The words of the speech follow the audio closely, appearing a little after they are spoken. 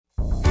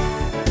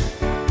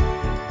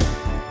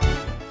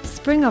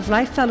Spring of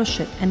Life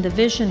Fellowship and the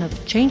vision of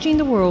changing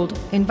the world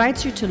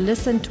invites you to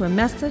listen to a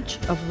message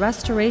of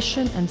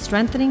restoration and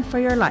strengthening for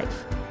your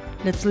life.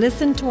 Let's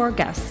listen to our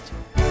guest.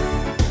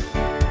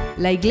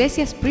 La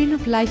Iglesia Spring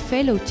of Life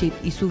Fellowship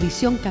y su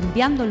visión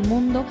Cambiando el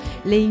Mundo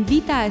le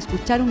invita a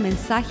escuchar un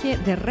mensaje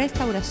de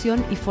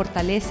restauración y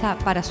fortaleza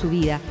para su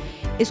vida.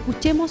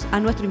 Escuchemos a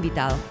nuestro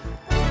invitado.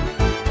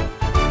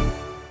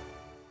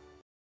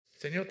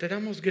 Señor, te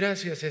damos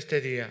gracias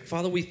este día.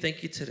 Father, we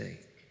thank you today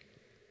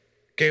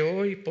Que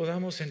hoy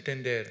podamos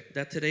entender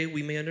that today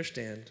we may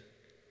understand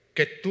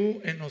que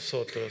tú en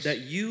nosotros that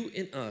you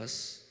in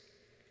us,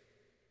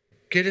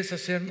 quieres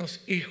hacernos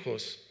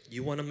hijos,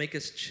 you want to make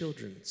us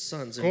children,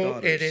 sons and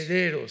daughters,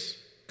 coherederos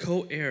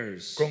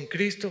co-heirs con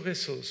Cristo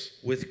Jesús.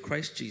 with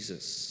Christ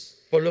Jesus.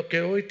 Por lo que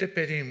hoy te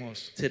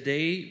pedimos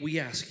Today we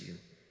ask you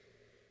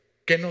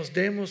que nos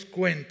demos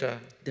cuenta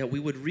that we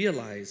would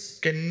realize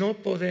que no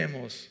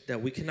podemos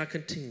that we cannot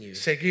continue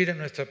seguir en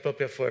nuestra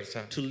propia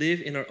fuerza, to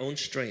live in our own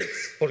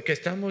strength porque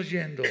estamos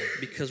yendo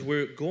because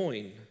we're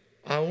going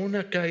a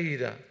una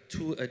caída,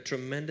 to a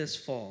tremendous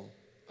fall,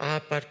 a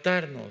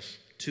apartarnos,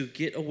 to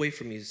get away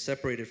from you,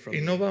 separated from y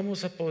you. no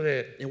vamos a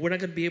poder And we're not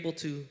going to be able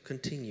to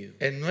continue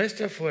en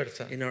nuestra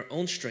fuerza in our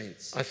own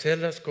strengths, hacer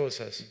las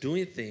cosas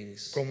doing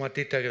things como a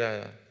ti te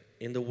agrada.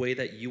 in the way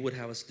that you would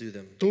have us do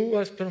them. Tú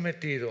has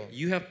prometido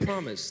You have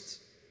promised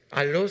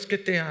a los que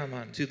te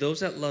aman, to those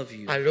that love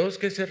you, a los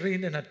que se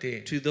rinden a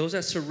ti, to those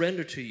that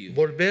surrender to you,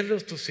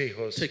 volverlos tus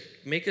hijos. to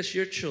make us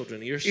your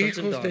children, your sons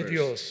and Hijos de daughters,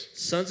 Dios.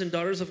 sons and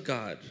daughters of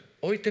God.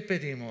 Hoy te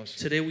pedimos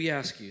Today we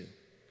ask you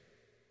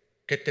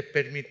que te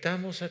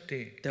permitamos a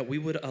ti that we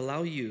would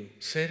allow you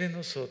ser en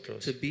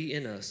nosotros to be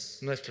in us,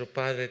 nuestro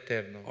Padre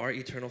eterno. our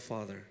eternal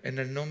Father. En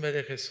el nombre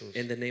de Jesús.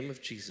 In the name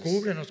of Jesus,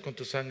 Cúbrenos con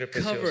tu sangre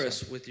cover preciosa.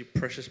 us with your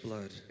precious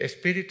blood.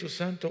 Espíritu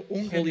Santo,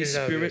 unge Holy mis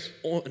labios.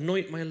 Spirit,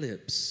 anoint my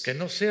lips, Que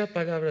no sea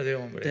palabra de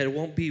hombre. that it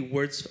won't be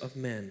words of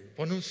men.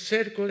 Pon un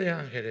cerco de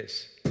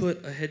ángeles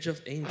Put a hedge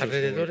of angels,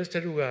 alrededor de Lord, este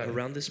lugar.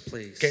 around this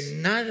place, Que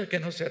nada que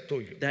no sea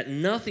tuyo that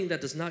nothing that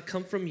does not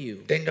come from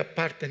you tenga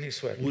parte ni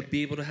suerte. would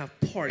be able to have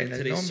part in En el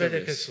today's nombre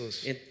de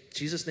service. Jesús. In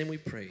Jesus' name we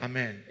pray.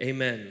 Amén.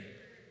 Amen.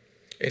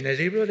 En el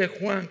libro de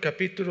Juan,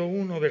 capítulo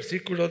 1,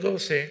 versículo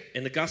 12,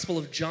 In the Gospel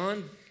of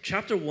John,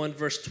 chapter 1,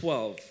 verse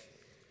 12,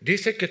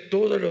 dice que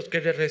todos los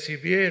que le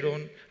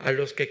recibieron, a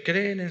los que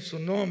creen en su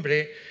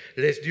nombre,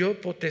 les dio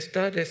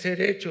potestad de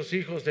ser hechos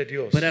hijos de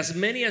Dios. but as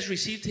many as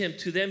received him,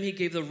 to them he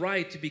gave the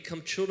right to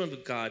become children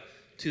of God,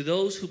 to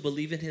those who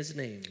believe in his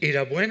name. Y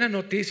la buena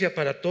noticia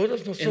para todos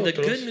And the good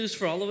nosotros, news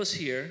for all of us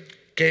here,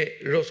 que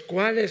los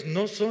cuales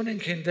no son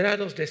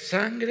engendrados de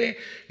sangre,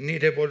 ni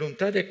de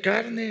voluntad de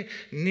carne,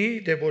 ni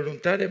de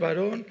voluntad de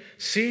varón,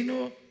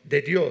 sino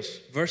de Dios.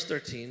 verse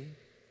 13,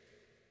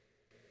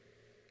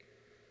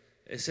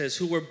 it says,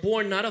 who were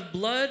born not of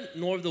blood,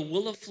 nor of the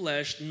will of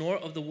flesh, nor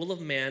of the will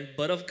of man,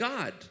 but of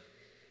God.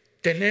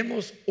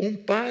 Tenemos un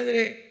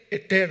Padre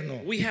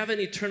eterno. We have an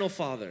eternal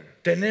Father.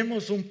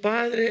 Tenemos un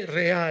Padre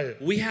real.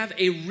 We have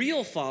a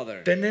real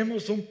Father.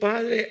 Tenemos un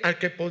Padre al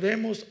que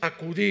podemos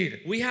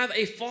acudir We have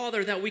a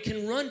Father that we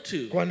can run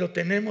to cuando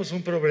tenemos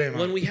un problema.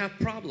 when we have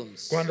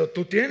problems. Cuando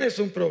tú tienes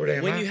un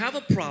problema, When you have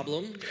a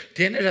problem,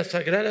 tienes las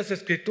Sagradas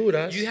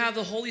Escrituras you have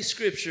the Holy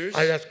Scriptures,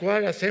 a las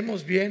cuales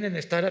hacemos bien en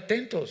estar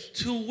atentos.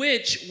 to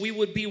which we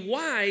would be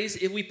wise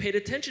if we paid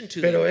attention to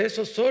Pero them.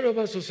 eso solo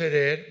va a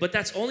suceder But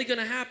that's only going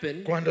to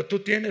happen cuando tú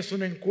tienes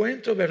un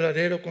encuentro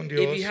verdadero con if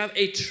Dios. you have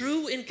a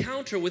true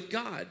encounter with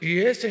God. Y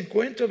ese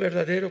encuentro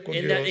verdadero con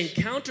And that Dios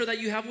encounter that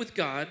you have with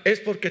God, es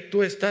porque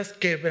tú estás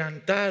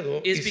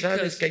quebrantado y is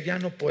sabes because que ya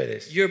no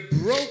puedes. you're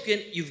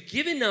broken, you've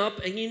given up,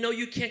 and you know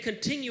you can't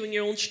continue in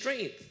your own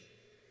strength.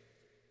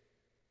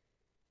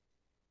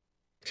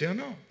 ¿Sí o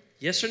no?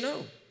 Yes or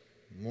no?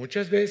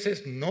 Muchas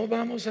veces no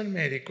vamos al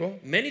médico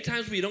Many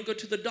times we don't go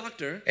to the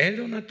doctor en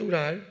lo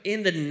natural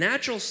in the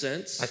natural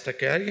sense hasta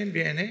que alguien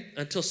viene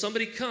until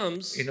somebody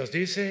comes y nos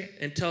dice,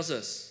 and tells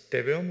us,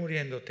 te veo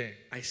muriéndote.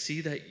 I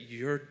see that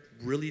you're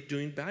really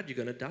doing bad, you're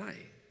going to die.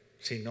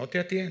 Si no te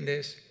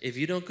atiendes, If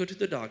you don't go to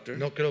the doctor,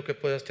 no creo que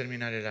puedas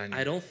terminar el I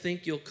año. don't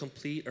think you'll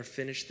complete or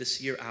finish this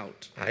year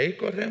out. Ahí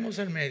corremos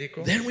al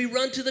médico, Then we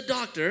run to the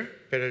doctor,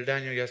 pero el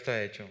daño ya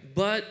está hecho.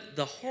 but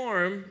the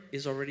harm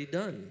is already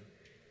done.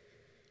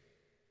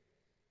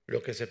 Lo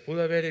que se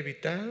pudo haber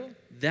evitado,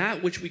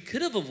 That which we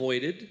could have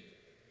avoided,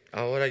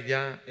 ahora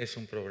ya es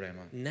un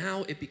problema.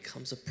 now it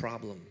becomes a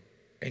problem.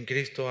 En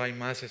Cristo hay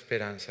más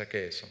esperanza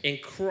que eso. In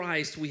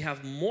Christ, we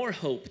have more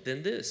hope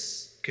than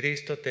this.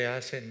 Cristo te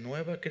hace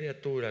nueva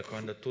criatura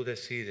cuando tú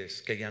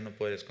decides que ya no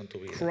puedes con tu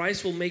vida.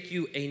 Christ will make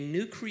you a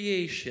new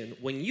creation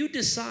when you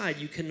decide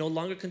you can no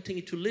longer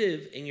continue to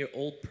live in your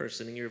old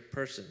person, in your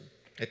person.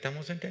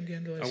 ¿Estamos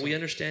entendiendo Are eso? we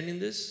understanding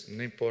this?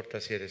 No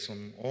importa si eres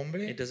un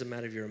hombre, It doesn't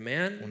matter if you're a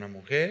man, una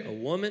mujer, a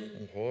woman,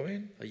 un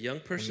joven, a young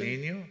un person,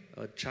 niño,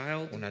 a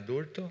child, un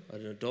adulto,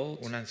 an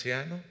adult, un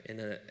anciano. and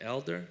an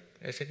elder.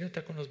 El Señor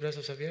está con los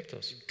brazos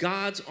abiertos.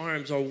 God's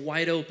arms are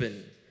wide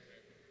open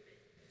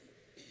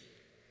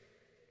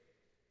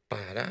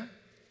Para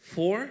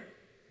for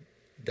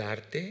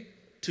darte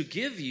to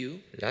give you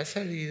la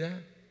salida,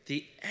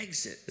 the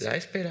exit, la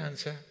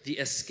esperanza the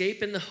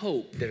escape and the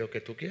hope de lo que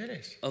tú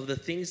quieres of the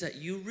things that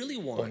you really o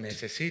want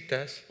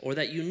necesitas or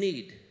that you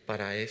need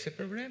para ese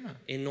problema.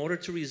 in order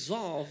to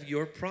resolve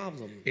your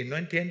problem. Y no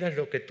entiendas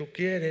lo que tú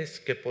quieres,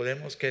 que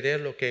podemos querer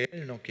lo que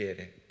Él no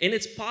quiere. And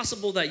it's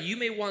possible that you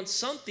may want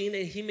something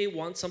and he may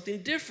want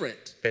something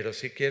different. Pero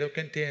sí quiero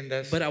que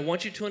entiendas But I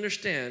want you to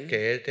understand que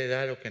Él te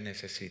da lo que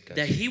necesitas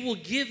that he will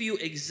give you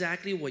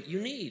exactly what you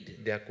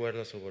need de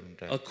acuerdo a su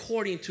voluntad.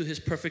 according to his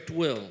perfect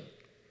will.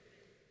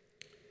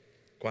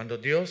 Cuando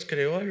Dios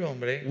creó al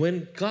hombre,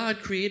 When God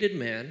created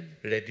man,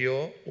 le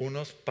dio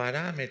unos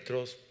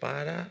parámetros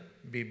para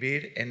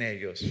vivir en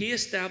ellos. he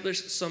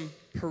established some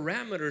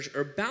parameters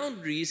or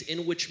boundaries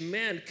in which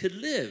man could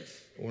live.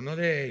 Uno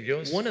de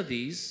ellos, One of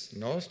these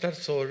no estar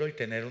solo y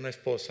tener una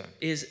esposa.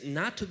 is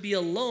not to be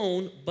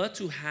alone, but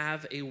to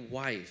have a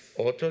wife.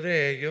 Otro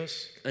de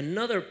ellos,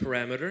 Another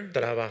parameter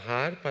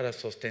trabajar para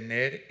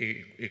sostener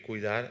y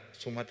cuidar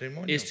su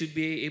matrimonio. is to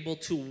be able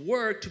to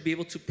work, to be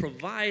able to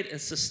provide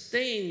and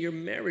sustain your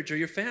marriage or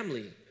your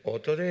family.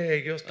 Otro de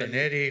ellos,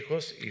 tener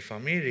hijos y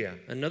familia.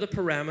 Another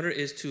parameter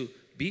is to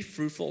be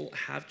fruitful,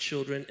 have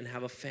children, and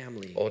have a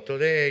family. Otro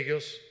de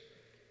ellos,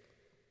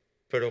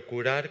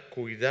 procurar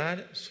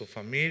cuidar su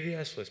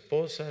familia, su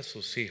esposa,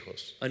 sus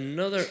hijos.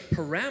 Another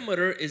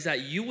parameter is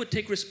that you would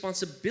take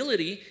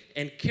responsibility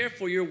and care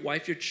for your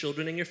wife, your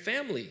children, and your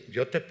family.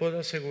 Yo te puedo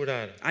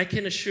asegurar I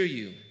can assure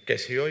you que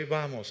si hoy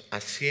vamos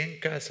a 100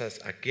 casas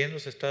aquí en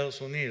los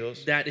Estados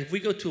Unidos, that if we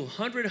go to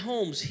 100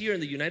 homes here in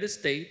the United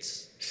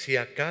States, si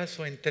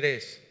acaso en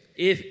 3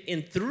 if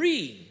in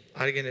 3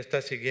 alguien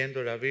está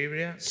siguiendo la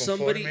Biblia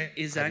somebody conforme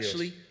is a Dios.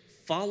 actually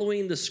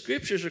following the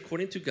scriptures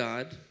according to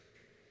God,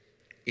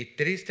 Y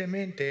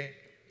tristemente,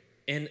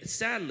 and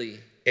sadly,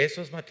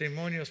 esos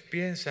matrimonios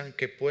piensan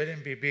que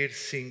pueden vivir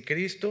sin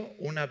Cristo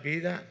una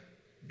vida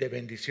de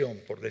bendición,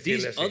 por decirle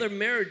these así. other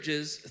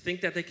marriages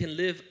think that they can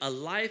live a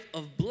life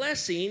of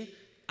blessing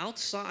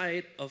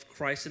outside of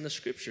Christ in the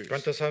scriptures.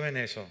 ¿Cuántos saben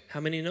eso? How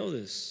many know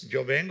this?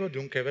 Yo vengo de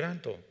un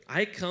quebranto.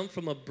 I come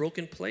from a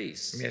broken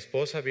place. Mi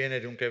esposa viene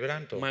de un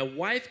quebranto. My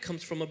wife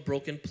comes from a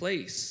broken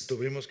place.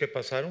 Tuvimos que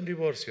pasar un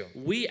divorcio.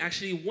 We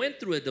actually went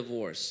through a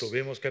divorce.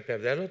 Tuvimos que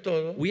perderlo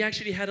todo. We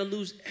actually had to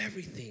lose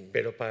everything.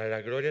 Pero para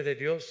la gloria de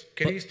Dios,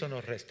 Cristo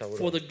nos restauró.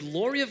 For the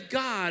glory of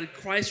God,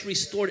 Christ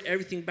restored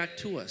everything back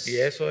to us. Y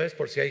eso es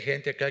por si hay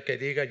gente acá que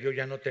diga, yo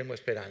ya no tengo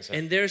esperanza.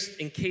 And there's,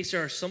 in case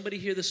there are somebody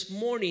here this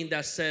morning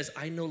that says,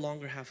 I no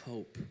longer have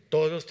hope.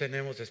 Todos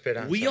tenemos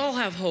esperanza We all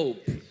have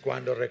hope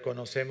cuando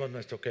reconocemos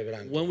nuestro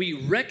quebranto. when we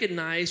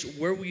recognize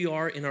where we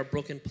are in our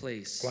broken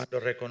place. Cuando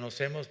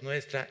reconocemos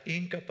nuestra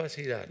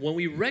incapacidad When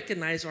we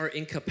recognize our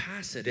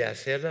incapacity de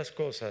hacer las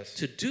cosas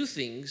to do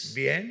things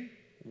bien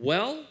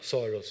well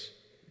solos.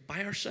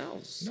 by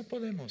ourselves. No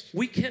podemos.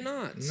 We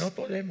cannot. No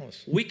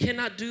podemos. We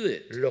cannot do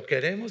it. Lo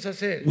queremos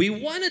hacer. We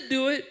want to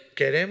do it.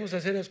 Queremos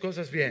hacer las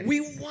cosas bien. We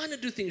want to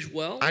do things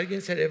well.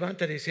 ¿Alguien se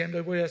levanta diciendo,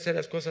 hoy voy a hacer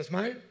las cosas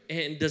mal?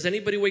 And does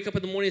anybody wake up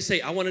in the morning and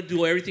say, I want to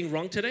do everything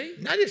wrong today?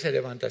 Nadie se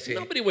levanta así.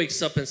 Nobody wakes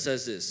up and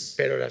says this.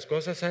 Pero las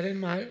cosas salen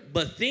mal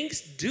But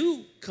things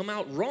do come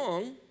out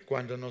wrong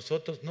cuando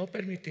nosotros no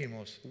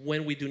permitimos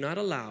when we do not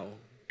allow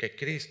que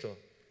Cristo,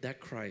 that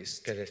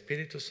Christ que el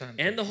Espíritu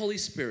Santo and the Holy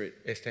Spirit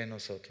esté en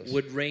nosotros.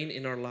 would reign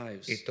in our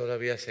lives. Y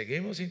todavía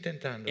seguimos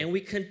intentando And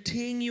we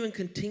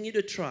continue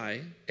to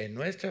try en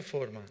nuestra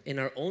forma. in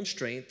our own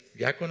strength.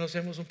 Ya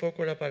conocemos un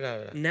poco la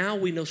palabra, Now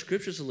we know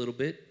scriptures a little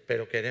bit,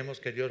 pero queremos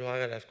que Dios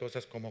haga las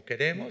cosas como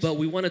queremos. but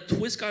we want to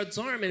twist God's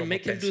arm and Como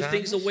make him do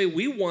things the pensamos. way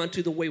we want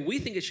to, the way we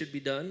think it should be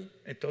done.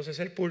 Entonces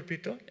el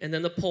púlpito, And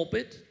then the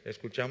pulpit,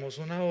 escuchamos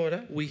una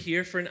hora, we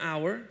hear for an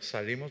hour,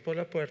 salimos por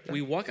la puerta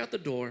we walk out the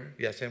door,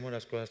 y hacemos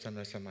las cosas a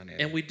nuestra manera.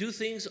 and we do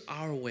things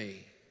our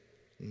way.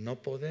 No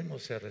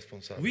podemos ser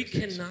responsables. We de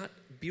eso. cannot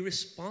be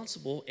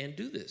responsible and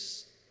do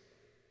this.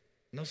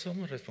 No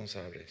somos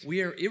responsables.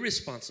 We are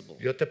irresponsible.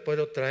 Yo te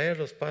puedo traer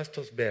los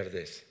pastos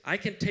verdes. I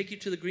can take you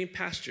to the green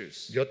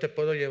pastures. Yo te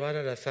puedo llevar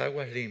a las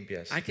aguas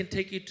limpias, I can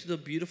take you to the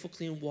beautiful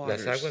clean las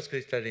waters, aguas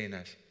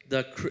cristalinas,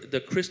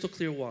 the crystal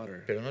clear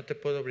water. pero no te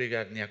puedo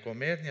obligar ni a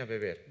comer ni a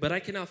beber. But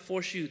I cannot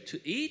force you to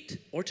eat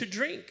or to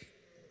drink.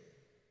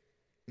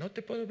 No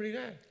te puedo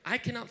obligar. I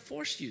cannot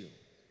force you.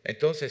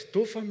 Entonces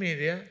tu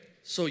familia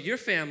So your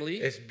family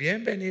es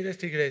bienvenida a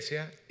esta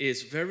iglesia.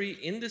 is very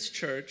in this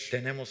church.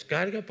 Tenemos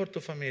carga por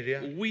tu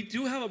familia. We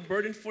do have a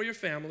burden for your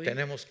family.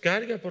 Tenemos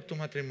carga por tu We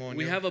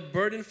matrimonio. have a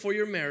burden for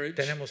your marriage.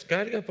 Tenemos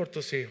carga por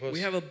tus hijos. We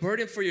have a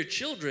burden for your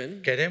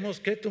children.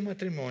 Queremos que tu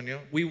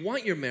matrimonio We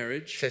want your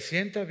marriage se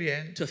sienta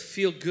bien to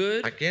feel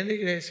good aquí en la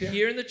iglesia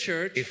here in the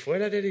church y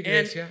fuera de la and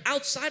iglesia.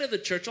 outside of the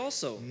church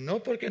also. No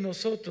porque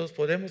nosotros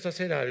podemos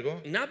hacer algo,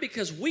 Not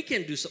because we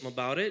can do something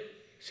about it,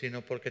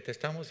 sino porque te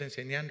estamos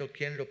enseñando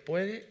quién lo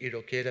puede y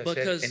lo quiere hacer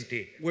because en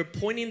ti. we're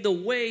pointing the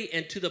way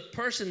and to the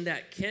person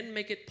that can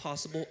make it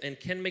possible and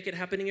can make it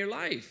happen in your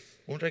life.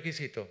 Un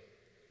requisito,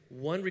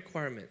 One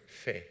requirement,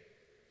 fe.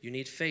 you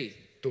need faith.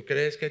 ¿Tú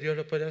crees que Dios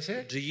lo puede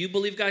hacer? Do you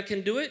believe God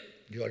can do it?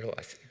 Dios lo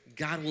hace.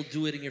 God will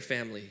do it in your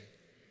family.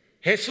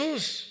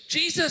 Jesús,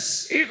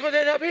 Jesus, hijo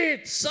de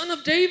David, son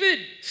of David,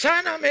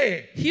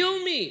 sáname.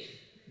 heal me.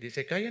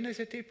 Dice, callen a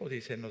ese tipo,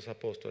 dicen los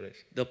apóstoles.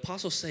 The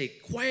apostles say,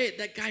 quiet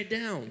that guy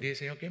down. Dice,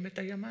 Señor, ¿quién me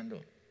está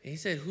llamando? And he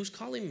said, who's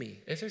calling me?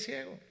 Ese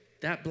ciego.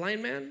 That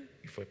blind man?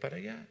 Y fue para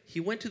allá. He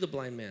went to the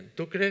blind man.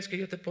 ¿Tú crees que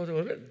yo te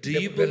puedo Do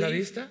you devolver la believe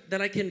vista?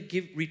 that I can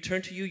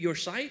return to you your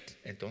sight?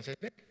 Entonces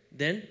ve.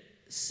 Then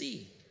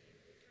see.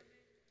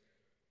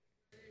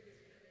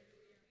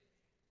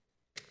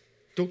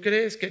 ¿Tú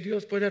crees que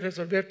Dios puede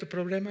resolver tu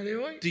problema de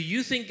hoy? Do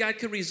you think God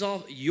can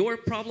resolve your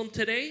problem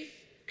today?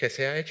 Que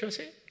se ha hecho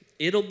así.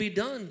 It'll be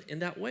done in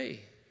that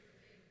way.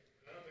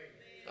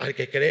 Al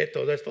que cree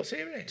todo es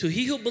posible. To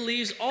he who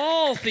believes,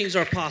 all things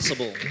are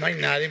possible. No hay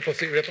nada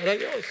imposible para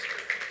Dios.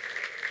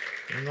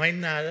 No hay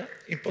nada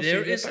There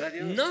imposible is para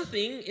Dios.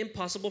 nothing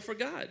impossible for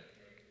God.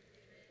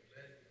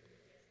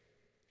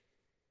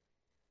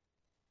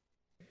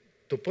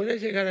 Tú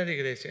puedes llegar a la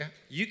iglesia,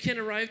 You can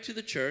arrive to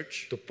the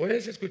church, tú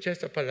puedes escuchar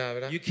esta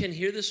palabra you can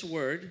hear this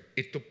word,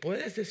 y tú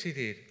puedes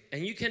decidir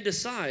and you can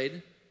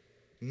decide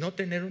no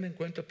tener un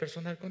encuentro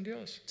personal con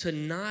Dios. to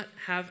not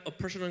have a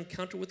personal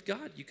encounter with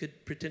God. You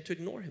could pretend to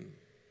ignore him.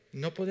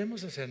 No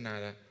podemos hacer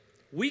nada.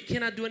 We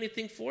cannot do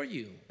anything for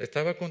you.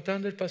 Estaba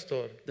contando el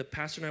pastor The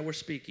pastor and I were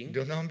speaking.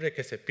 de un hombre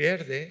que se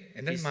pierde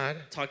en el He mar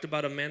talked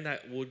about a man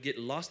that would get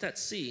lost at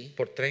sea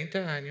por 30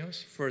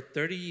 años for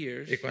 30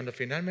 years. y cuando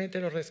finalmente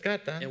lo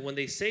rescatan, And when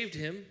they saved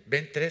him,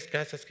 ven 3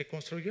 casas que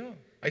construyó.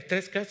 Hay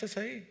 3 casas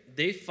ahí.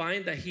 they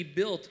find that he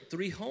built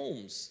 3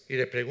 homes, Y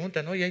le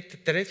preguntan, oye, hay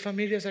 3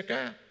 familias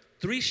acá.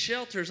 3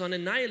 shelters on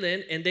an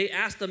island. And they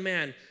asked the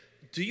man,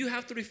 do you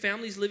have 3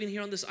 families living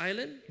here on this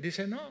island?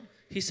 Dice, no,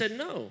 He said,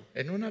 no.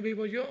 en una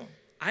vivo yo.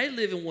 I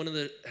live in one of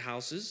the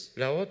houses.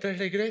 La otra es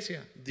la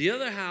iglesia. The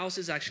other house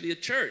is actually a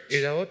church. Y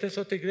la otra es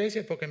otra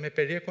iglesia porque me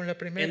peleé con la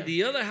primera. And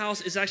the other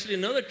house is actually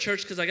another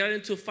church because I got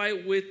into a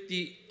fight with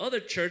the other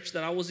church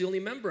that I was the only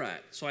member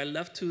at. So I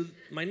left to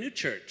my new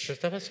church. ¿Yo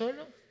estaba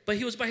solo? But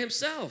he was by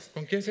himself.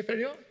 ¿Con quién se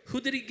peleó? Who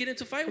did he get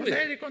into a fight Con with?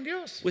 él y con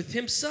Dios. With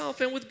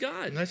himself and with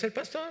God. No es el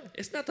pastor.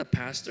 It's not the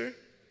pastor.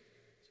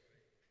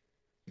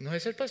 No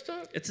es el pastor.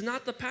 It's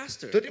not the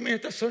pastor. Tú te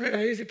imaginas solo ir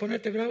ahí y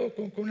ponerte bravo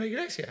con la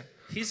iglesia.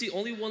 He's the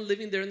only one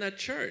living there in that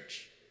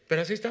church.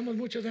 Pero así estamos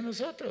muchos de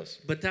nosotros.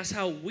 But that's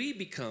how we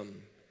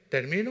become.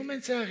 Termino un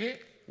mensaje.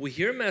 We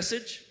hear a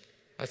message.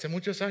 Hace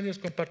muchos años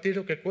compartí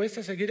lo que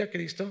cuesta seguir a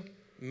Cristo.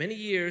 Many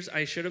years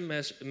I shared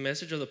a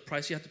message of the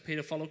price you have to pay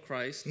to follow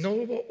Christ. No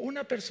hubo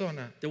una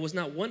persona There was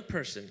not one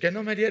person que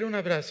no me diera un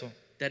abrazo.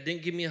 that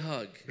didn't give me a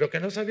hug. Lo que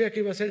no sabía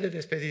que iba a ser de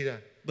despedida.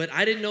 But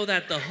I didn't know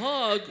that the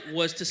hug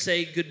was to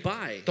say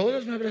goodbye.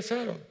 Todos me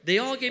abrazaron. They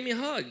all gave me a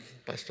hug.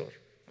 Pastor,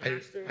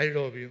 I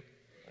love you.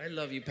 I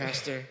love you,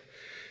 Pastor.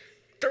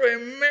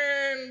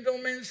 Tremendo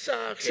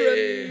mensaje.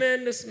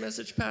 Tremendous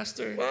message,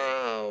 Pastor.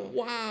 Wow.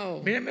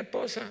 Wow. Mira mi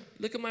esposa.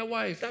 Look at my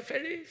wife. Está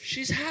feliz.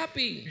 She's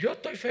happy. Yo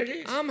estoy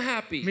feliz. I'm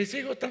happy. Mis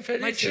hijos están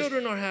felices. My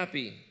children are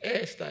happy.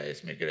 Esta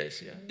es mi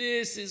iglesia.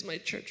 This is my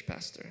church,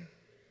 Pastor.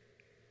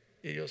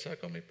 Y yo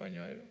saco mi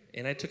pañuelo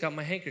And I took out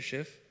my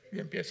handkerchief y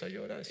empiezo a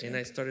llorar. and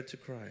I started to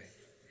cry.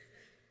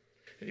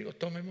 Y digo,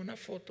 tómeme una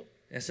foto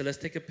And I said, let's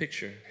take a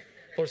picture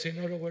por si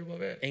no lo vuelvo a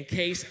ver. in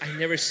case I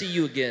never see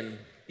you again.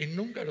 Y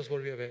nunca los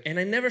volví a ver. And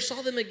I never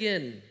saw them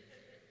again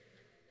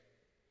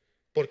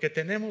Porque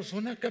tenemos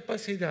una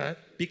capacidad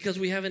because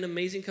we have an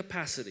amazing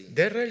capacity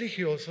de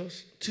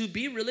religiosos to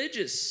be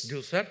religious, de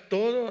usar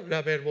toda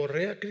la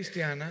verborrea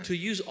cristiana, to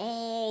use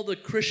all the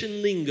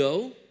Christian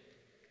lingo,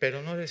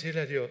 pero no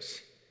decirle a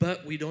Dios.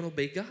 but we don't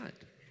obey God.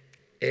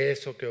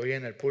 Eso que oí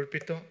en el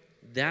púlpito,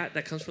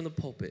 That comes from the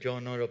pulpit. yo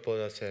no lo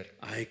puedo hacer.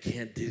 I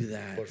can't do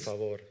that. Por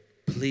favor,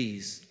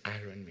 Please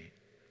hazlo en mí.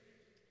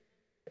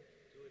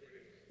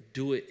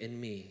 do it in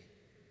me.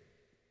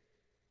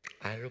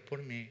 Hazlo por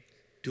mí.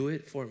 Do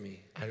it for me.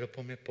 Hazlo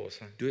por mi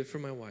esposa. Do it for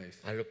my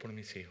wife. Hazlo por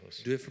mis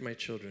hijos. Do it for my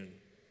children.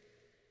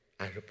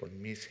 Hazlo por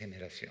mis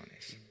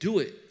generaciones. Do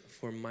it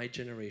for my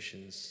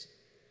generations.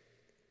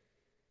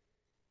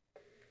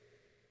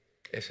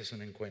 Ese es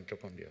un encuentro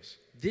con Dios.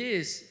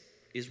 This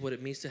is what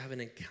it means to have an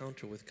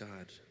encounter with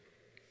God.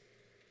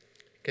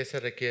 ¿Qué se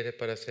requiere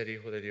para ser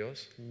hijo de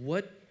Dios?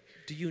 What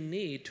do you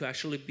need to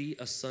actually be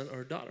a son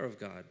or daughter of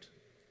God?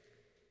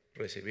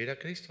 Recibir a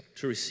Cristo.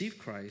 To receive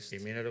Christ. Y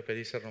mira lo que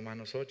dice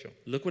Romanos 8,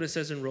 Look what it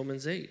says in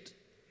Romans 8.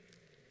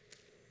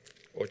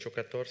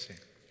 8:14.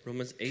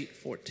 Romans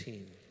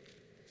 8:14.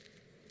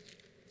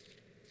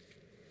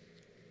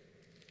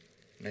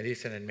 Me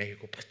dicen en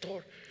México,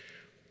 pastor,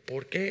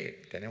 ¿por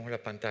qué? Tenemos la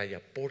pantalla.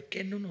 ¿Por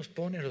qué no nos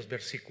pone los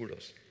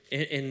versículos?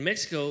 In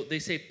Mexico, they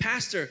say,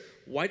 Pastor,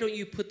 why don't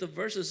you put the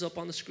verses up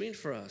on the screen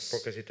for us?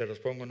 Porque si te los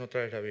pongo no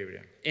traes la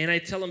Biblia. And I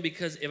tell them,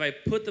 because if I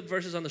put the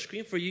verses on the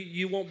screen for you,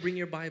 you won't bring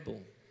your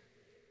Bible.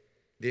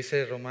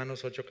 Dice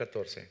Romanos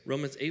 8:14.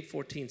 Romans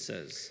 8:14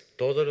 says,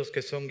 Todos los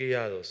que son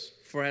guiados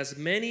For as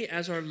many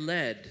as are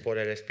led por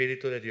el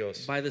Espíritu de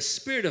Dios, by the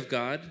Spirit of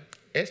God,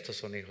 estos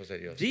son hijos de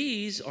Dios.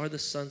 these are the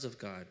sons of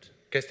God.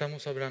 ¿Qué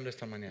estamos hablando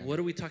esta mañana? What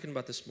are we talking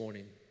about this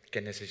morning? que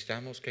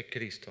necesitamos que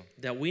Cristo,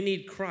 that we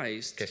need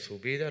Christ, que su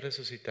vida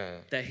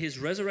resucitada that his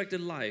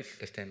resurrected life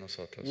esté en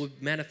nosotros, would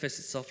manifest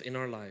itself in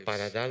our lives,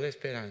 para darle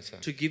esperanza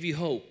to give you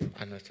hope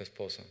a nuestra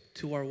esposa,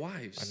 to our a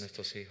wives,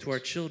 nuestros hijos, to our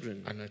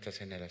children, a nuestras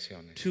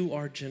generaciones. to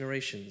our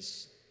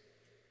generations.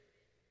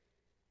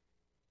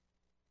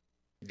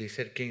 Dice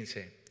el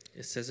 15,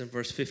 It says in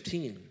verse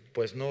 15,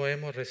 pues no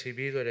hemos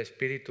recibido el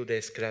espíritu de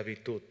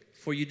esclavitud.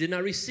 for you did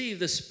not receive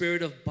the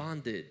spirit of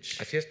bondage.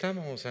 Así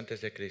estábamos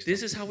antes de Cristo.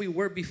 This is how we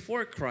were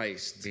before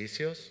Christ.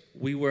 Vicios,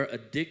 We were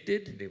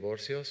addicted,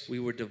 divorcios, we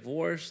were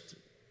divorced,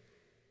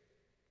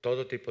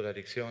 todo tipo de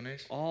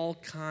adicciones, all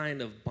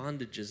kind of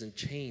bondages and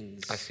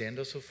chains,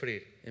 haciendo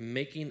sufrir and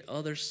making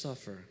others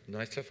suffer,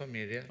 nuestra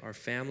familia, our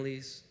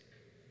families,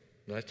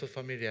 nuestros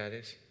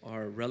familiares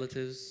our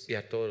relatives, y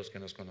a todos los que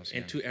nos and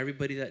conocían. to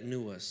everybody that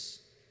knew us.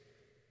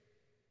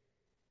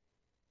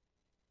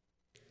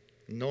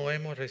 No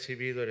hemos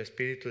recibido el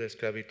espíritu de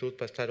esclavitud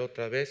para estar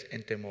otra vez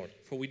en temor,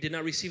 For we did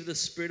not receive the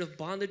spirit of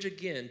bondage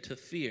again to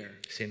fear,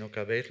 sino que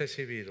habéis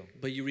recibido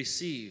but you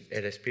received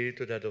el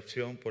espíritu de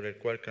adopción por el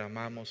cual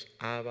clamamos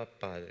Abba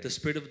Padre. the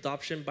spirit of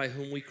adoption by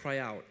whom we cry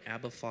out,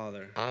 Abba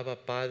Father. Abba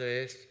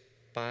Padre es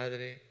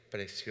Padre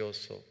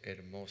precioso,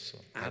 hermoso,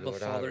 Abba Father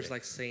is adorable.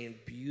 like saying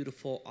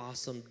beautiful,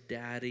 awesome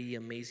daddy,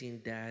 amazing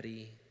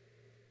daddy.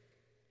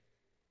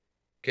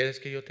 ¿Quieres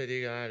que yo te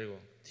diga algo?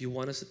 Do you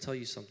want us to tell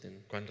you something?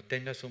 Cuando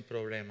tengas un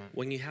problema,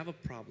 When you have a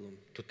problem,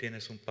 tú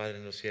tienes un Padre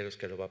en los cielos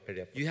que lo va a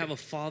pelear por you ti. have a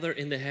Father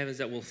in the heavens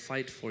that will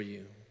fight for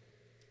you.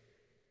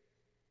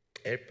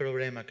 El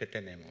problema que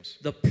tenemos,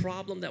 The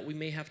problem that we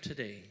may have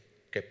today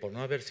que por no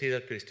haber sido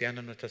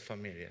cristiano en nuestras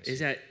familias, is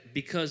that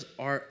because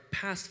our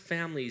past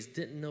families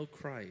didn't know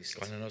Christ,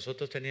 cuando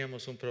nosotros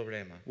teníamos un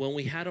problema when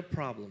we had a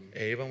problem,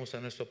 e íbamos a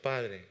nuestro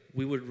Padre,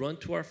 we would run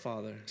to our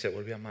Father, se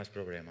volvía más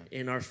problema.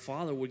 and our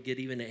Father would get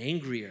even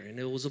angrier, and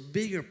it was a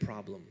bigger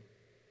problem.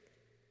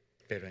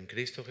 Pero en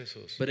Cristo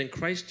Jesús, But in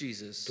Christ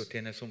Jesus, tú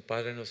tienes un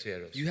Padre en los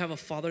cielos you have a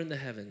Father in the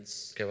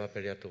heavens que va a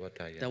pelear tu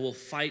batalla. that will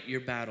fight your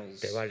battles.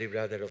 Te va a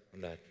librar de la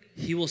orfandad,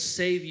 He will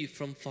save you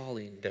from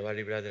falling. te va a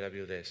librar de la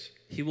viudez,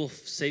 He will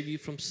save you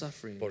from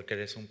suffering, porque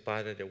eres un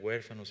Padre de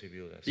huérfanos y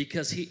viudas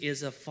because He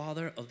is a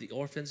Father of the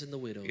orphans and the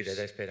widows. y le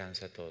da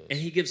esperanza a todos And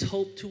He gives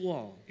hope to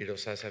all. y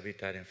los hace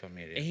habitar en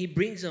familia. And He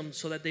brings them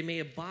so that they may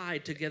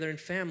abide together in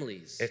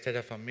families. Esta es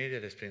la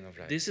familia de Spring of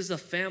Life. This is the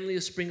family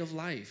of Spring of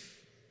Life.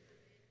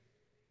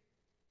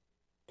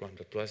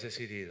 Cuando tú has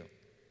decidido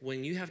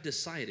When you have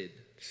decided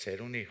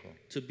ser un hijo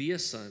to be a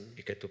son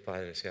y que tu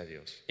Padre sea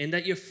Dios. and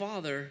that your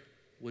father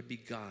would be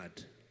God.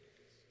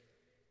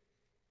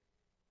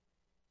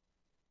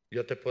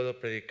 Yo te puedo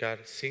predicar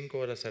 5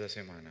 horas a la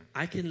semana,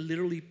 I can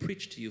literally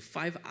preach to you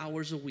 5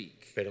 hours a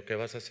week. pero ¿qué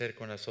vas a hacer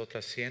con las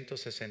otras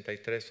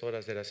 163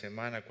 horas de la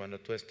semana cuando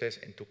tú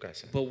estés en tu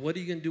casa? But what are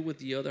you going to do with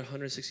the other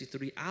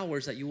 163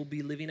 hours that you will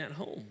be living at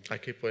home?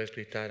 Aquí puedes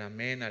gritar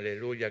amén,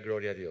 aleluya,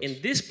 gloria a Dios. In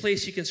this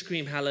place you can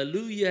scream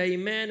hallelujah,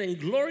 amen, and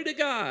glory to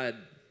God.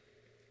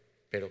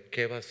 Pero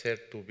 ¿qué va a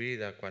ser tu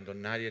vida cuando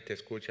nadie te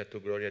escucha tu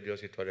gloria a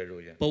Dios y tu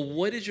aleluya? But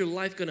what is your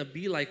life going to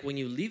be like when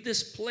you leave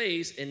this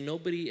place and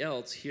nobody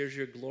else hears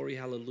your glory,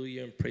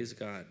 hallelujah, and praise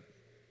God?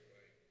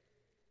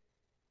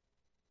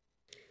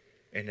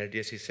 En el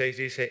 16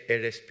 dice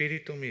el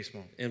Espíritu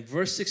mismo. In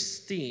verse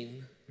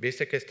 16,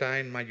 ¿Viste que está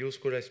en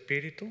mayúscula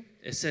Espíritu?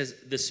 it says,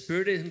 the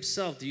Spirit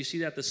himself, do you see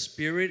that the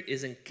Spirit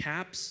is in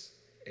caps?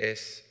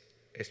 Es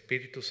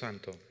Espíritu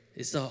Santo.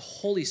 It's the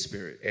Holy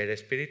Spirit. El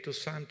Espíritu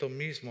Santo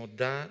mismo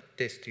da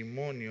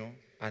testimonio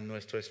a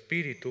nuestro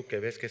espíritu, que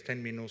ves que está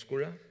en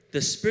minúscula,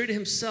 The Spirit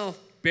himself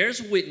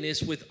bears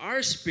witness with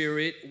our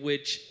spirit,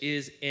 which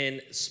is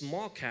in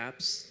small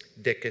caps,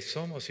 de que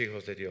somos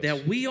hijos de Dios.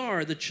 that we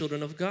are the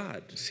children of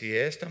God. Si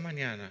esta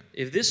mañana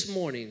If this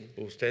morning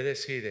usted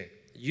decide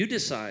you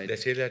decide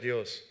decirle a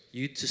Dios,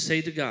 you to say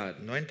to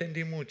God, no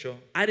entendí mucho,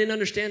 I didn't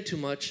understand too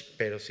much,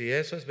 pero si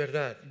eso es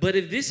verdad, but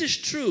if this is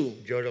true,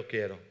 yo lo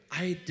quiero.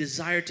 I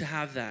desire to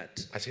have that.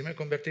 Así me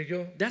convertí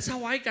yo. That's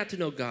how I got to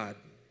know God.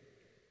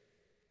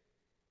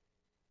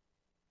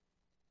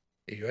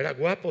 Y yo era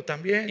guapo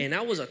también. And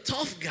I was a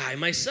tough guy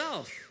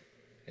myself.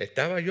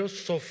 Estaba yo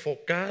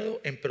sofocado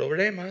en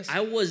problemas. I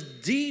was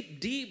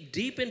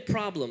deep in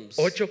problems.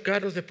 8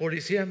 carros de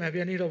policía me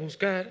habían ido a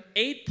buscar.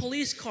 8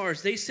 police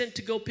cars they sent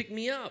to go pick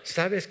me up.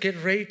 ¿Sabes qué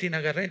rating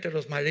agarré entre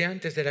los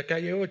maleantes de la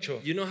calle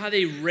 8? You know how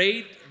they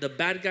rate the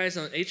bad guys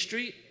on 8th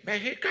Street?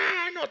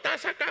 Mexicano,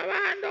 estás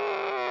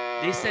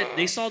acabando. They said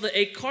they saw the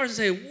 8 cars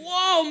and said,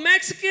 "Whoa,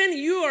 Mexican,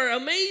 you are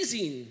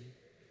amazing."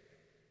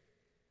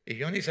 Y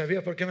yo ni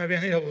sabía por qué me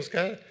habían ido a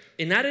buscar.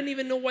 And I didn't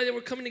even know why they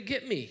were coming to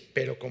get me.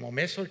 Pero como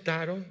me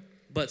soltaron,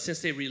 But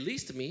since they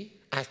released me,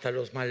 hasta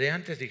los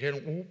maleantes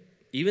dijeron,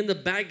 even the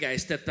bad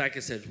guys stepped back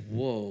and said,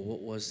 "Whoa,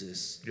 what was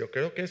this? yo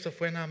creo que eso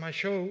fue nada más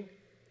show.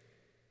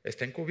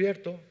 Está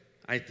encubierto.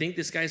 I think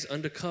this guy's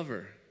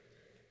undercover."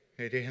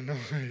 Y dije, no,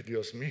 ay,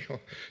 Dios mío.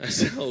 I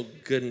said, "Oh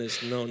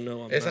goodness, no,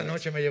 I'm Esa not."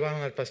 noche me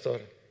llevaron al pastor.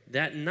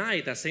 That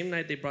same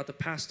night, they brought the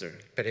pastor.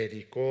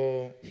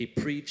 Predicó, He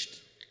preached.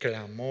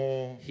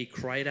 clamó, He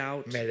cried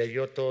out. me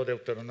leyó todo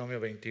Deuteronomio He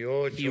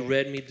 28,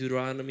 read me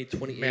Deuteronomy me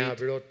 28.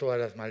 habló todas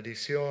las He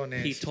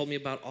maldiciones. told me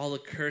about all the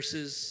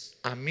curses.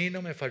 A mí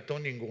no me faltó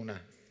ninguna.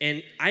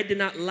 And I did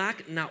not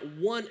lack not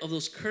one of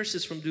those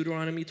curses from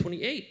Deuteronomy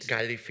 28.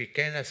 Califiqué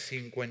en las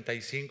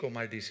 55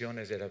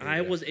 maldiciones de la I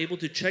Biblia. was able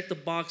to check the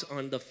box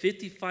on the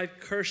 55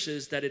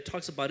 curses that it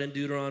talks about in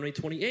Deuteronomy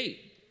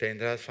 28.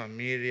 Tendrás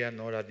familia,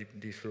 no la You will have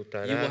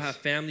disfrutarás.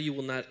 family, you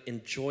will not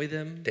enjoy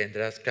them.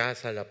 Tendrás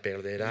casa, la You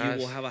perderás.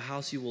 will have a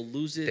house, you will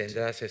lose it.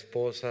 Tendrás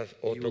esposas,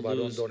 otro will varón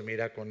lose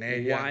dormirá con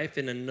ella. Wife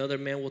and another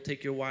man will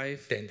take your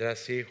wife.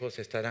 Tendrás hijos,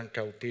 estarán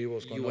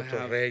cautivos con You will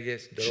otros have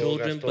reyes,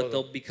 children, drogas, but todo.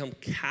 they'll become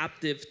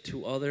captive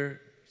to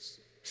other.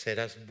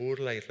 Serás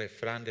burla y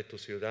refrán de tu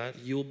ciudad.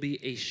 You will be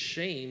a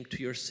shame to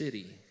your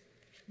city.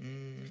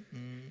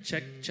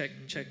 Check, check,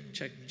 check,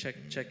 check, check,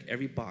 check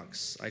every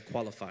box. I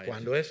qualified.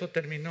 Cuando eso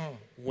terminó,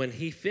 When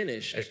he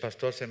finished, el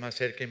pastor se me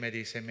acerca y me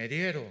dice,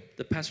 Mediero,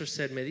 the pastor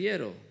said,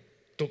 Mediero,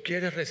 ¿tú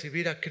quieres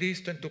recibir a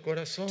Cristo en tu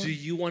corazón? do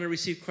you want to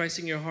receive Christ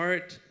in your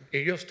heart?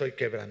 Y yo estoy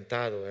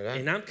quebrantado, ¿verdad?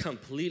 And I'm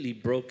completely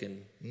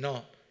broken.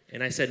 No.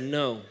 And I said,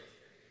 no.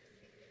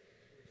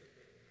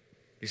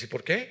 Dice,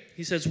 ¿por qué?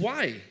 He says,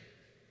 why?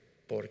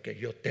 Porque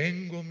yo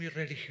tengo mi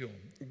religión.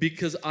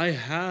 Because I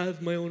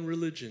have my own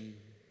religion.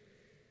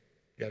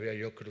 Ya había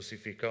yo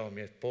crucificado a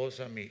mi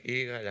esposa, mi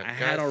hija, la I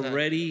had casa.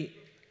 already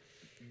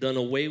done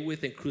away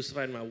with and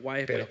crucified my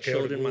wife, my Pero qué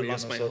children, I orgullo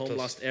lost my home, nosotros.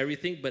 lost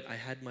everything, but I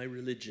had my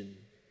religion.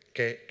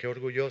 Qué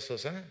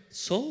orgullosos, ¿ah?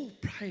 So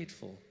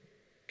prideful.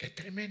 Qué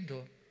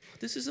tremendo.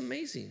 This is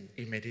amazing.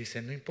 Y me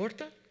dice, ¿no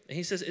importa? And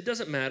he says, it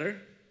doesn't matter.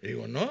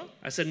 Digo, no.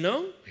 I said,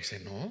 no. Dice,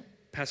 no.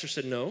 Pastor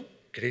said, no.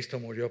 Cristo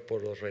murió por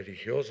los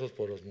religiosos,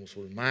 por los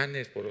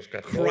musulmanes, por los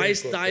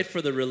Christ católicos. died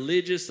for the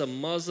religious, the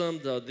Muslim,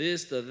 the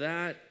this, the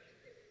that.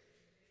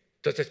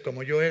 Entonces,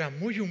 como yo era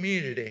muy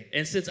humilde,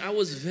 And since I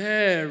was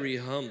very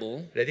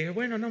humble, le dije,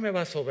 bueno, no me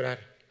va a sobrar.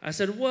 I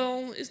said,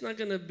 well, it's not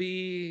going to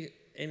be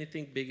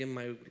anything big in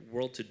my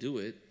world to do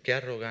it. Qué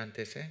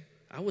arrogantes, ¿eh?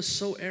 I was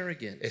so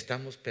arrogant.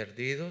 Estamos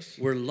perdidos,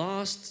 We're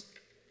lost.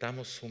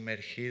 estamos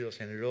sumergidos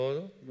en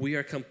lodo We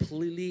are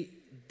completely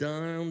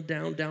down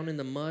in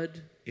the mud.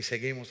 y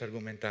seguimos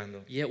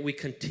argumentando. Yet we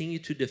continue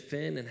to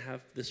defend and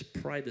have this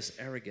pride, this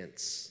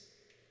arrogance.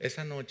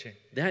 Esa noche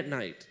That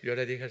night, yo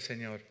le dije al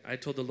Señor, I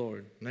told the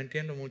Lord, no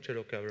entiendo mucho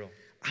lo que habló,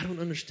 I don't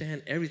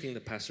understand everything the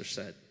pastor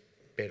said.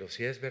 pero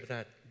si es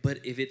verdad,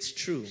 But if it's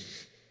true,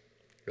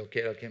 lo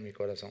quiero aquí en mi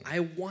corazón. I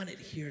want it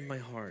here in my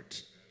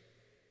heart.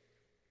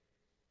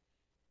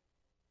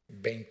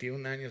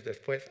 21 años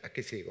después,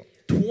 aquí sigo.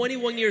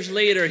 21 years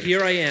later,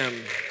 here I am.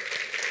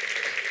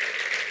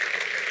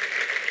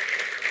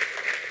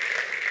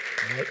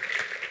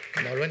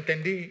 No lo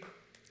entendí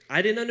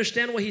I didn't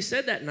understand what he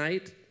said that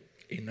night,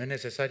 y no es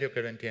necesario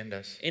que lo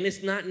entiendas, and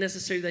it's not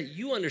necessary that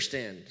you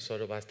understand.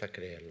 solo basta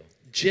creerlo.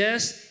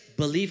 Just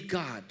believe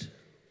God.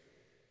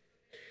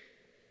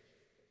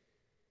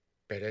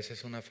 Pero esa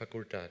es una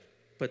facultad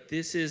But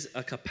this is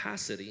a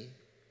capacity.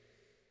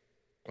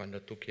 cuando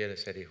tú quieres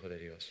ser hijo de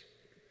Dios.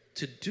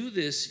 To do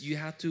this, you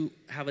have to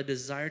have a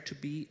desire to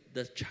be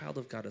the child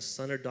of God, a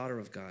son or daughter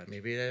of God. Mi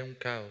vida era un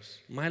caos.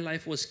 My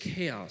life was El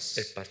chaos.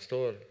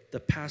 pastor The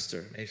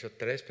pastor me hizo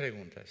 3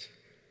 preguntas.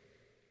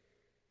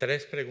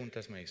 3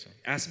 preguntas me hizo.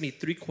 asked me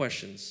 3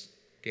 questions.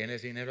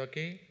 ¿Tienes dinero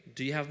aquí?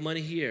 Do you have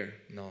money here?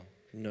 No.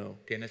 No.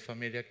 ¿Tienes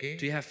familia aquí?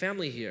 Do you have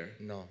family here?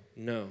 No.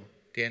 No.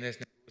 ¿Tienes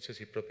negocios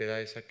y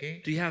propiedades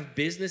aquí? Do you have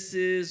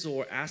businesses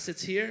or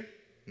assets here?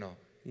 No.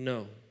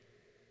 No.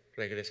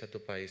 Regresa a tu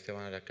país, te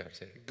van a la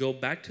cárcel. Go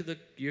back to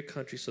your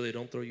country so they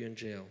don't throw you in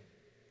jail.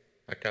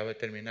 Acaba de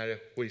terminar el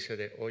juicio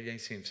de O.J.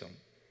 Simpson.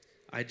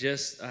 I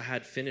just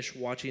had finished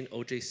watching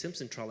O.J.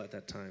 Simpson trial at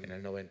that time. En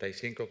el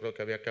 95 creo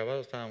que había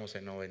acabado, estábamos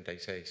en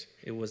 96.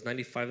 It was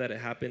 95 that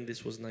it happened.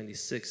 This was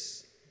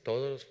 96.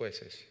 Todos los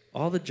jueces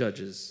All the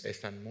judges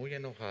están muy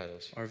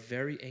enojados are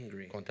very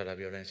angry contra la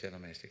violencia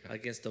doméstica.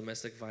 against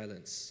domestic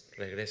violence.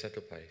 Regresa a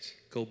tu país.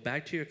 Go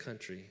back to your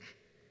country.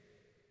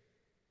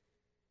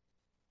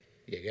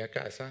 Llegué a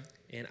casa,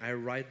 And I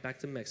ride back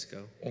to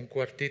Mexico. un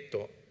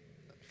cuartito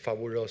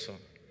fabuloso.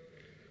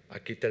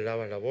 Aquí te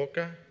lavas la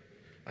boca,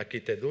 aquí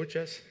te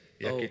duchas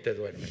y aquí te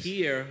duermes.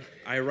 Here,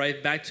 I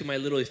ride back to my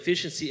little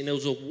efficiency, and it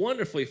was a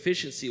wonderful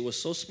efficiency. It was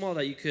so small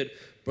that you could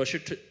brush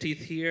your teeth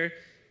here,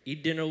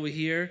 eat dinner over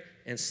here,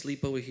 and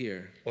sleep over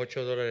here.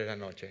 $8 la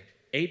noche.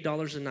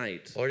 $8 a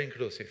night, All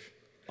inclusive.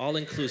 all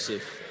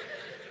inclusive.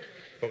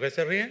 ¿Por qué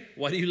se ríen?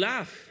 Why do you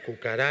laugh?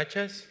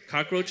 Cucarachas,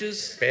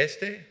 Cockroaches,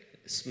 peste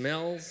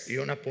smells, y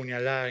una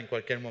puñalada en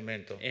cualquier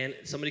momento. and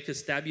somebody could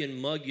stab you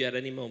and mug you at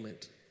any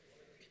moment.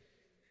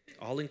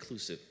 All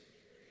inclusive.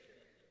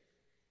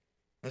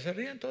 ¿No se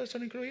rían? ¿Todo eso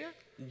lo incluía?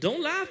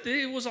 Don't laugh.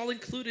 It was all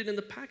included in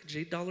the package,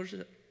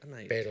 $8 a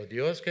night. Pero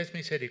Dios, que es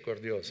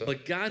misericordioso,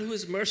 But God, who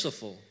is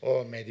merciful,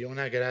 me dio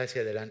una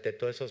gracia delante de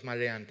todos esos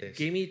maleantes,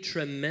 gave me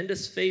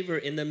tremendous favor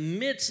in the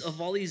midst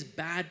of all these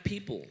bad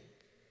people.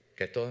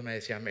 que todos me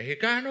decían,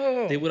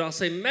 mexicano, They would all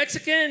say,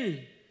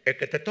 Mexican, el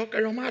que te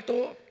toque lo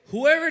mato.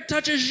 whoever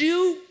touches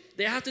you,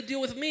 they have to deal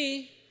with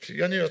me.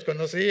 Yo ni los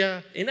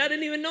conocía, And I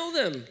didn't even know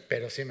them.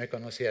 pero sí me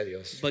conocía a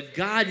Dios. But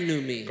God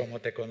knew me. Como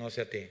te conoce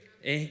a ti.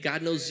 And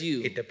God knows Y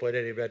you. te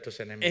puede librar de tus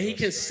And He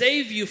can enemigos.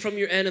 save you from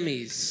your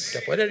enemies.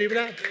 Te puede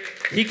librar.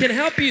 He can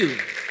help you.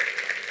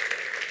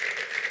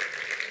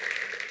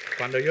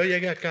 Cuando yo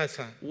llegué a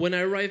casa, When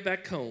I arrived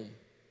back home,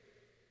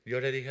 yo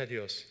le dije a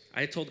Dios,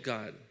 I told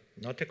God,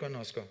 no te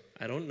conozco,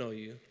 I don't know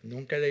you.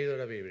 nunca he leído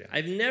la Biblia.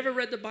 I've never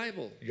read the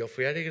Bible. Yo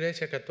fui a la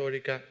iglesia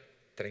católica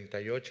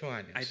 38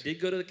 I años. did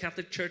go to the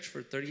Catholic Church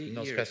for 38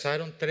 Nos years.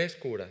 casaron 3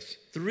 curas.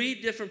 3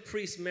 different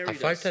priests A married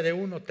us. falta de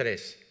uno,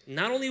 3.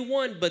 Not only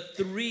one, but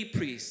 3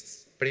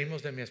 priests,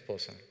 Primos de mi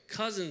esposa.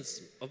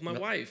 cousins of my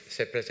No, wife.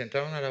 se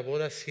presentaron a la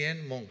boda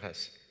 100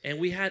 monjas, And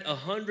we had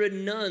 100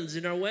 nuns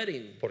in our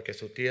wedding porque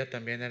su tía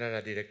también era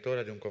la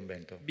directora de un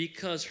convento.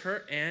 because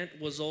her aunt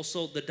was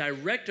also the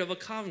director of a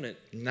convent.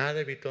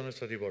 Nada evitó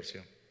nuestro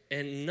divorcio,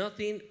 And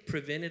nothing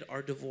prevented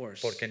our divorce.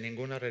 porque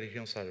ninguna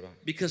religión salva.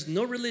 Because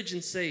no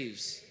religion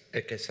saves.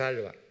 El que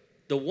salva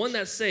The one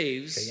that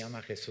se saves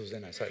llama Jesús de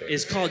Nazaret.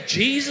 is called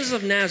Jesus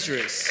of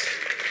Nazareth.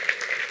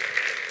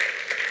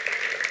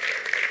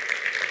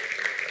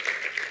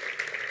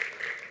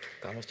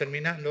 Estamos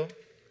terminando.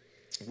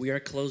 We are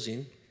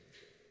closing.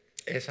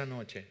 Esa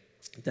noche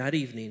That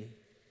evening,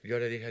 yo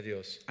le dije a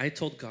Dios, I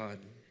told God,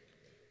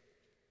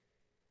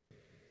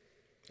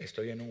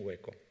 estoy en un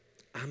hueco.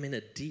 I'm in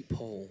a deep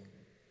hole.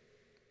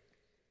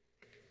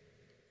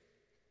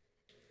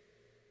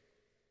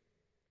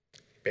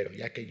 Pero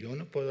ya que yo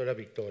no puedo la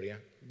victoria,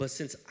 But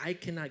since I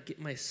cannot get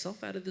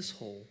myself out of this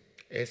hole,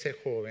 ese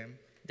joven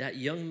that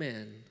young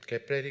man que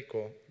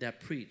predicó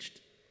that preached,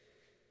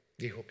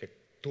 dijo que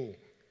tú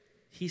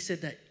he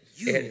said that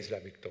eres la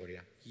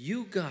victoria.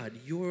 you, God,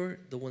 you're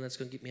the one that's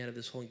going to get me out of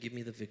this hole and give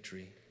me the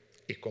victory.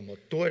 Y como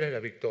tú eres la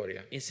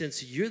victoria, And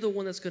since you're the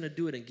one that's going to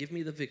do it and give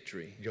me the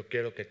victory, yo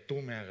quiero que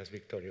tú me hagas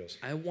victorioso.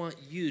 I want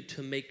you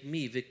to make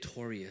me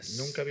victorious.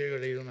 Nunca había yo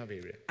leído una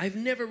Biblia I've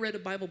never read a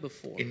Bible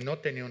before, y no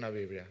tenía una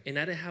Biblia. and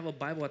I didn't have a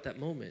Bible at that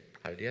moment.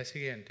 Al día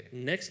siguiente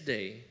Next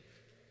day,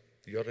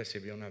 yo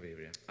recibí una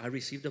Biblia. I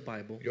received a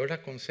Bible, Yo la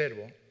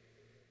conservo.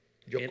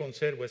 Yo And-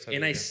 conservo esa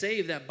and I Biblia.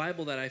 saved that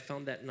Bible that I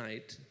found that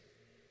night,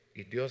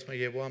 Y Dios me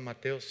llevó a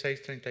Mateo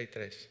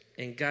 6:33,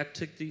 and God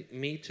took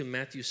me to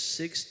Matthew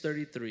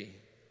 6:33,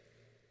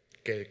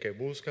 que el que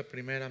busca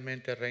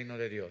primeramente el reino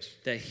de Dios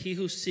that he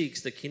who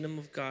seeks the kingdom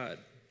of God,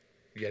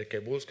 y el que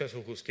busca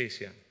su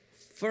justicia.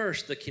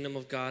 first the kingdom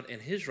of God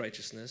and his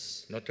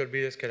righteousness. No te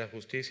olvides que la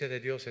justicia de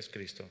Dios es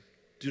Cristo.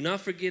 Do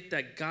not forget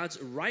that God's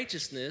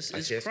righteousness Así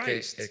is es que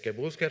Christ. el que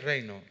busca el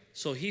reino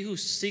So he who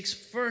seeks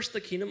first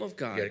the kingdom of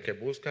y el God, que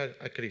busca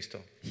a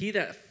Cristo, he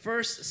that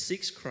first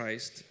seeks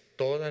Christ,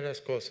 todas las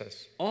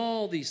cosas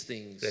all these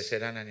things le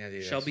serán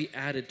añadidas. shall be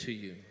added to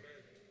you.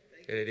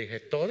 Y le dije,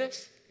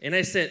 ¿todas? And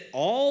I said,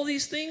 all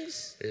these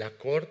things, ¿La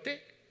corte?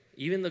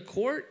 even the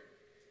court,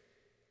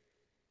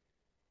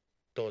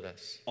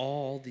 Todas.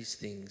 all these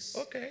things.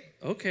 Ok,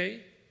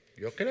 Okay,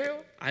 yo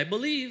creo. I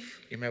believe.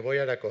 Y me voy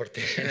a la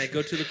corte. And I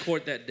go to the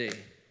court that day.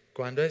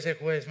 Cuando ese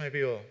juez me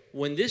vio,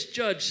 When this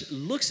judge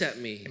looks at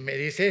me, me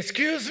dice,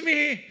 excuse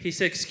me, he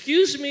said,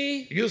 excuse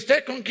me, ¿y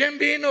usted con quién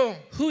vino?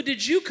 who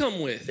did you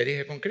come with? Le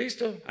dije, con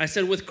Cristo. I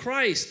said, with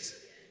Christ.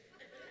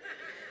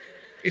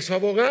 ¿Y su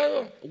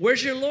abogado?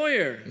 Where's your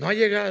lawyer? No ha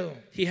llegado.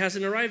 He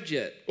hasn't arrived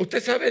yet.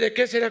 ¿Usted sabe de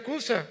qué se le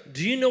acusa?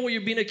 Do you know what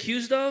you're being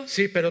accused of?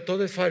 Sí, pero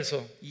todo es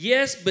falso.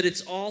 Yes, but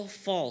it's all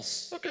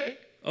false. Ok.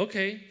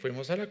 Okay.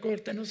 Fuimos a la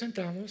corte, nos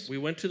sentamos We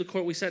went to the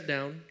court, we sat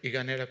down, y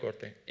gané la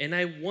corte. and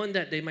I won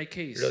that day my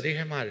case. Lo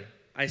dije mal.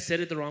 I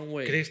said it the wrong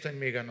way. Cristo en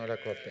mí ganó la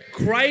corte.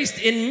 Christ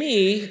in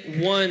me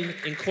won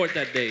in court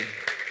that day.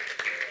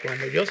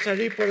 Cuando yo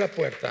salí por la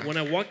puerta, When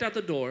I walked out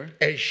the door,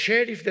 el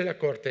sheriff de la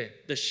corte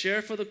the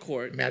sheriff of the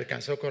court, me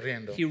alcanzó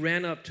corriendo he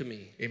ran up to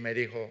me. y me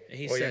dijo, And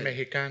he oye said,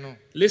 mexicano,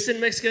 Listen,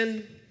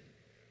 Mexican,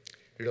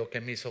 lo que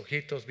mis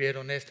ojitos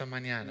vieron esta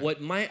mañana, what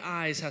my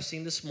eyes have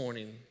seen this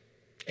morning,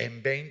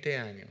 en 20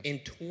 años, in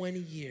 20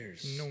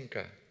 years,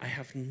 nunca, I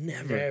have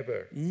never,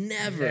 Never,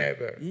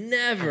 never, never,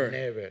 never,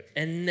 never,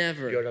 and yo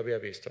never. lo había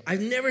visto.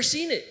 I've never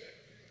seen it.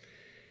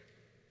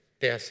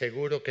 Te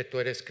aseguro que tú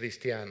eres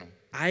cristiano.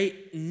 I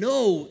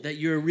know that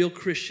you're a real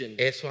Christian,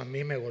 Eso a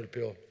mí me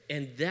golpeó.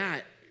 and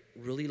that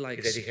really like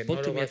Y le dije, spoke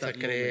 "No to lo me at vas a that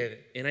moment." creer.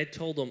 And I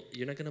told him,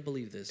 "You're not gonna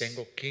believe this,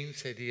 Tengo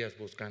 15 días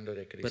buscando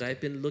de Cristo. but I've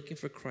been looking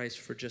for Christ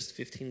for just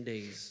 15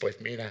 days." Pues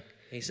mira, And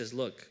he says,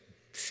 "Look,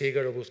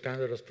 síguelo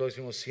buscando los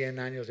próximos 100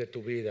 años de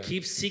tu vida.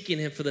 keep seeking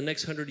Him for the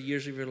next 100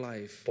 years of your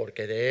life,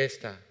 Porque de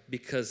esta,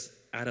 because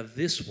out of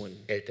this one,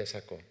 Él te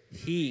sacó.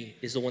 He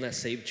is the one that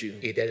saved you."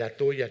 Y de la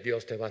tuya,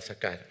 Dios te va a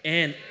sacar.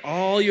 And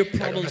all your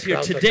problems here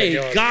aplauso, today,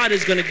 Señor. God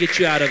is going to get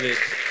you out of it.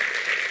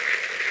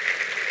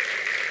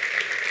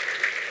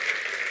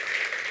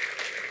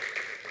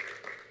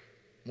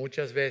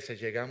 Muchas veces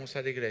llegamos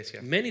a la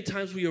iglesia Many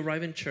times we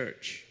arrive in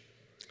church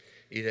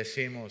y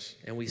decimos,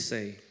 and we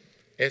say,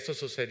 Eso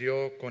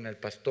sucedió con el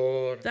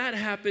pastor, That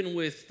happened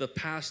with the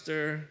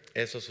pastor.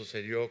 eso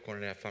sucedió con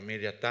la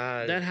familia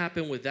tal, That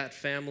happened with that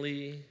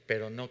family.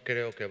 pero no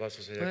creo que va a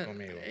suceder But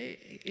conmigo.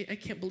 I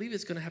can't believe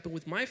it's going to happen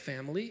with my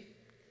family.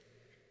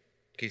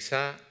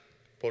 Quizá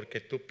porque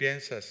tú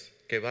piensas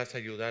que vas a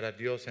ayudar a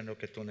Dios en lo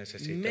que tú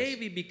necesitas.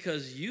 Maybe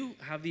because you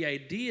have the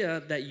idea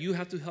that you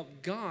have to help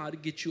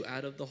God get you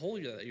out of the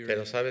hole that you're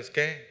Pero in. ¿sabes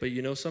qué? But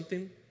you know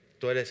something?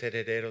 Tú eres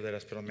heredero de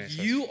las promesas.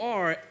 You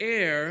are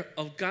heir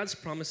of God's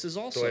promises Tú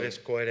also. eres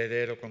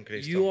coheredero con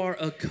Cristo. You are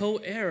a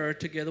co-heir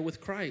together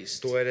with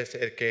Christ. Tú eres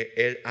el que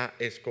Él ha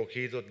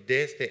escogido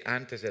desde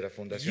antes de la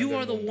fundación You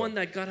are del the mundo. one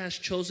that God has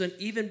chosen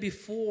even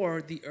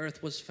before the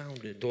earth was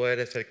founded. Tú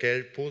eres el que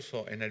Él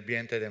puso en el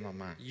vientre de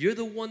mamá. You're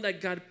the one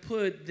that God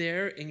put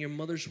there in your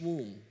mother's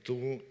womb.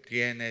 Tú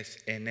tienes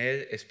en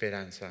Él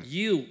esperanza.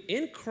 You,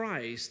 in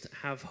Christ,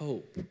 have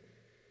hope.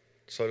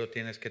 Solo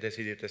tienes que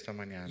decidirte esta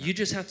mañana. You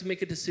just have to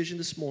make a decision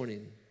this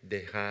morning.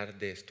 Dejar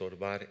de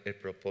estorbar el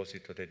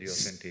propósito de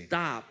Dios en ti.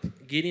 Stop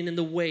getting in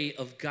the way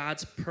of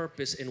God's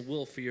purpose and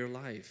will for your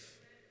life.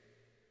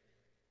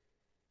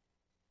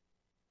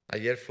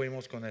 Ayer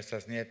fuimos con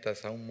nuestras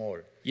nietas a un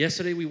mall.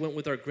 Yesterday we went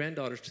with our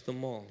granddaughters to the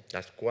mall.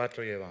 Las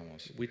 4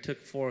 llevamos. We took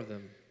 4 of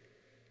them.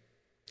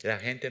 La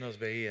gente nos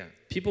veía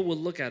People would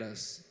look at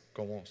us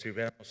como si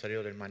hubiéramos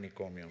salido del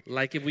manicomio.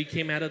 like if we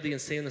came out of the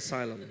insane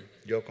asylum.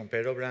 Yo con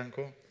pelo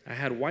blanco, I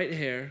had white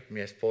hair,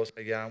 mi esposa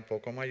ya un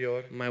poco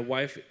mayor my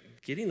wife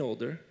getting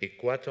older, y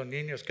 4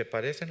 niños que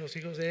parecen los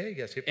hijos de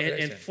ella, sí and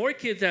parecen. 4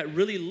 kids that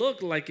really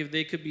looked like if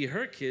they could be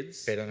her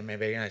kids. Pero me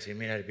veían así,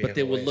 mira el But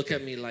they viejo would look este,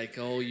 at me like,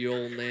 oh, you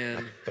old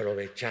man,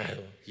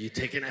 aprovechado. you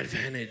taking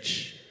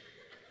advantage.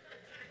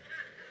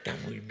 Está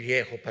muy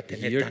viejo para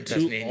tener You're tantas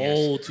too niñas.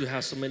 old to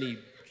have so many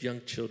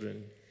young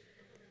children.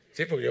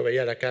 Sí, porque yo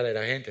veía la cara de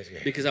la gente. Sí.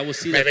 Because I would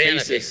see Me their veían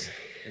así. faces,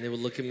 and they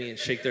would look at me and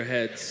shake their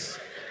heads.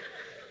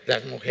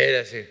 Las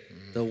mujeres, sí.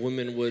 The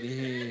women would,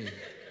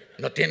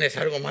 No tienes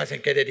algo más en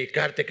que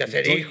dedicarte que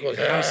hacer don't hijos.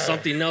 you have Ah.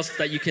 something else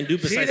that you can do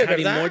Sí, besides de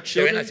having verdad, more te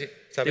ven children? así.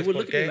 They ¿Sabes would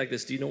por look at me qué? like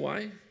this. Do you know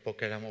why?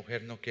 Porque la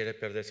mujer no quiere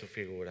perder su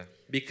figura.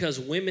 Because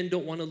women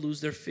don't want to lose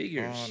their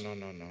figures. No, no,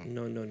 no, no.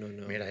 No, no, no,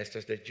 no. Mira, esto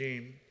es de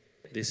Jim.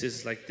 This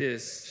is like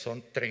this.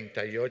 Son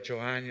 38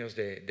 años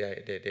de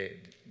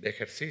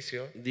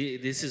ejercicio.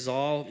 This is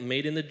all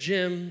made in the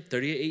gym,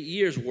 38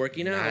 years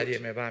working out. Nadie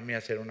me va a mí a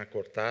hacer una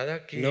cortada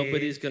aquí.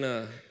 Nobody's going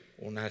to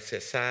Una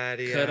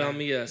cesárea. cut on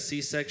me a No voy a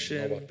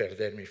C-section.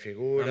 perder mi I'm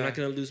figura. not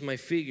going to lose my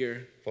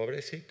figure.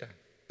 Pobrecita.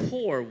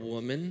 Poor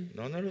woman.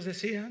 No nos los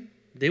decían,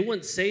 They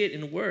wouldn't say it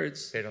in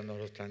words, pero nos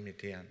los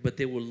transmitían. but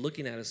they were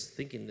looking at us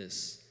thinking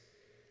this.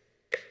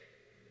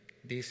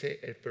 Dice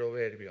el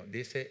proverbio,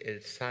 dice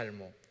el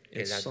salmo,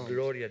 que In la Psalms.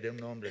 gloria de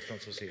un hombre son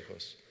sus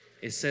hijos.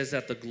 It says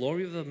that the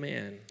glory of the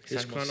man,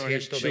 his Salmo crown are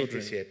his children.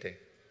 127.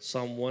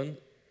 Psalm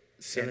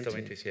 117,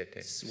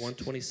 127.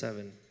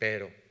 127.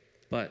 Pero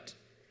But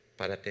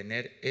para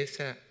tener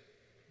esa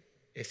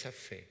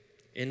fe,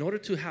 in order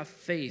to have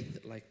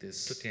faith like tú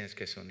this, tienes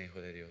que ser un hijo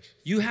de Dios.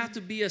 you have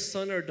to be a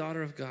son or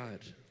daughter of God.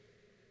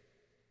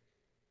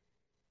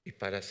 Y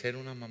para ser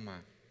una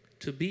mamá,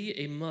 To be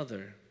a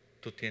mother,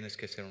 tú tienes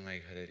que ser una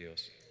hija de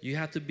Dios. you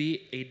have to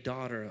be a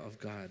daughter of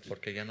God.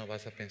 Porque ya no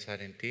vas a pensar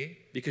en ti,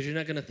 Because you're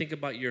not going to think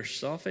about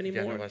yourself ya no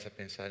anymore. vas a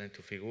pensar en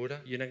tu figura,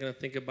 You're not going to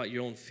think about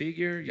your own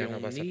figure, ya your no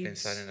own vas a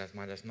needs, pensar en las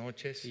malas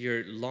noches,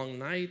 your long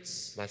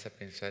nights. vas a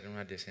pensar en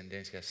una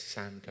descendencia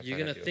santa You're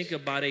para going to think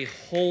Dios. about a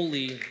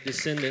holy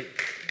descendant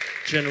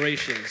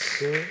generations.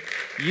 Tú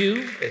You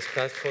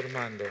estás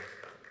formando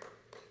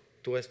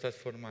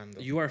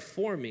you are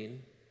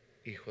forming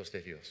hijos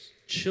de Dios.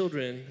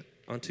 children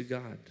unto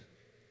God.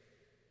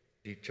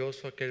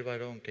 Dichoso aquel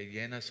varón que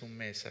llena su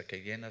mesa, que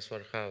llena su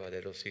aljaba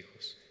de los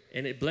hijos.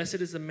 And blessed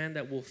is the man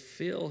that will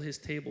fill his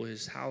table,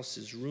 his house,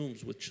 his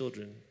rooms with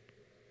children.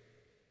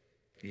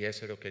 Y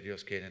eso es lo que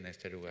Dios quiere en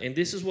este lugar. And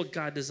this is what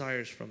God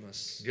desires from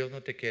us. Dios no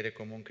te quiere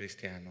como un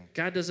cristiano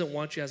God doesn't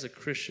want you as a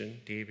Christian,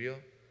 tibio,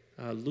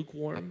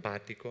 lukewarm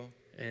apático.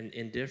 and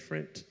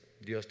indifferent.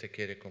 Dios te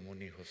quiere como un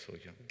hijo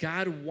suyo.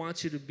 God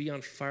wants you to be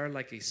on fire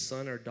like a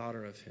son or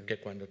daughter of him. Que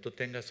cuando tú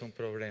tengas un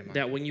problema,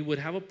 That when you would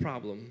have a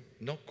problem,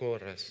 no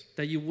corras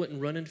that you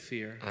wouldn't run in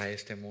fear, a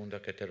este mundo a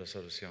que te lo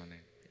solucione.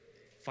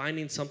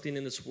 finding something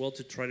in this world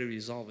to try to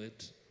resolve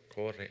it.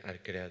 Corre al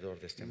creador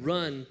de este mundo.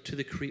 Run to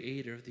the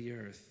creator of the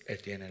earth. Él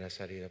tiene la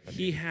salida para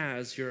He ti.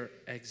 has your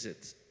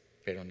exit,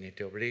 Pero ni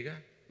te obliga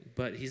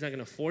but he's not going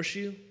to force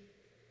you,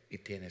 y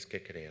tienes que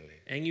creerle.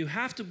 and you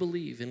have to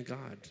believe in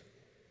God.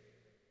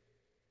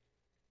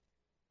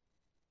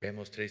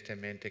 Vemos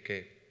tristemente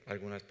que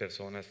algunas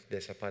personas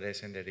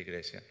desaparecen de la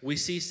iglesia. We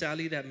see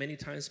sadly that many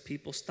times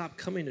people stop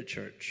coming to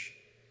church.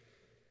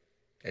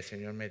 El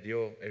Señor me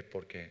dio el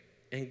porqué.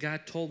 And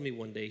God told me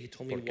one day, he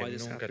told me Porque why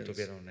this nunca happens.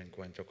 tuvieron un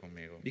encuentro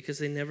conmigo. Because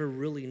they never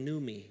really knew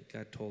me,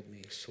 God told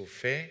me. Su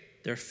fe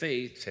Their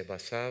faith se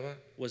basaba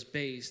was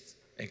based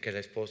en que la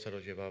esposa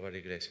los llevaba a la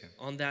iglesia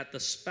on that the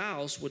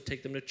spouse would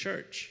take them to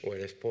church, o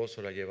el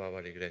esposo la llevaba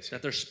a la iglesia.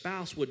 that their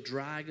spouse would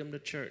drag them to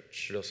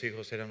church. Los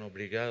hijos eran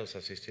obligados a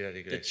asistir a la The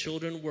iglesia.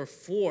 children were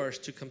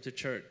forced to come to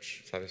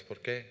church. ¿Sabes por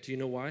qué? Do you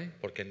know why?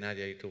 Porque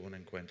nadie ahí tuvo un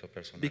encuentro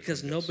personal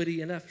Because con Dios.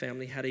 nobody in that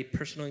family had a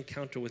personal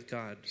encounter with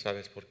God.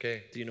 ¿Sabes por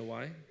qué? Do you know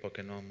why?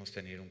 Porque no hemos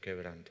tenido un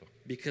quebranto.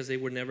 Because they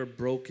were never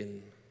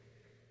broken.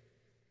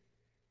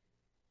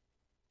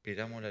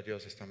 Pidámosle a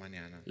Dios esta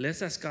mañana.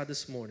 Let's ask God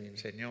this morning,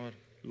 Señor,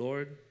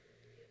 Lord,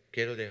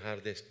 quiero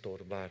dejar de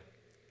estorbar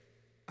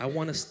I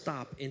want to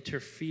stop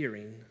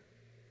interfering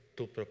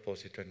tu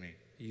propósito en mí.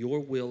 your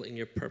will and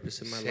your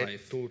purpose in my Sé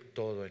life. tú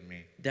todo en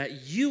mí.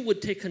 That you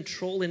would take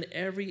control in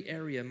every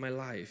area in my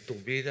life. Tu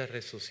vida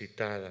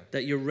resucitada,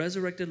 That your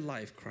resurrected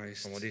life,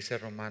 Christ, como dice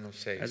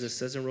Romanos as it 6,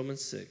 says in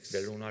Romans 6,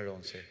 del 1 al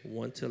 11.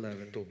 1 to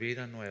 11, Tu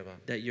vida nueva,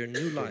 that your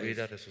new tu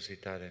vida life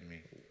resucitada en mí.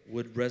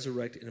 would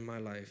resurrect in my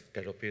life.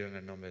 Te lo pido en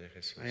el nombre de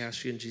Jesús. I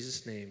ask you in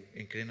Jesus' name.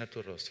 Inclina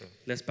tu rostro.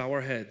 Let's bow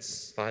our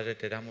heads. Padre,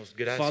 te damos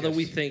gracias Father,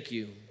 we thank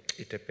you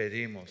y te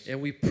pedimos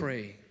and we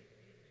pray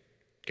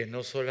que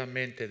no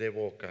solamente de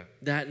boca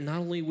that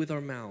not only with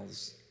our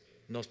mouths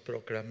nos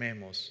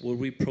proclamemos will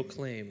we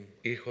proclaim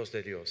hijos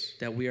de Dios.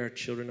 that we are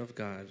children of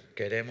God.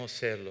 Queremos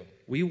serlo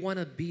We want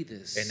to be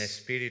this en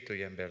espíritu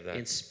y en verdad.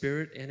 in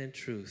spirit and in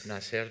truth.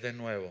 Nacer de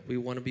nuevo, We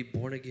want to be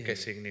born again. que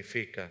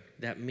significa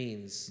That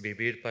means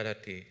vivir para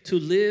ti, to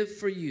live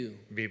for you,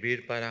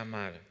 vivir para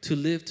amar, to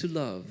live to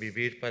love,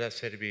 vivir para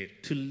servir.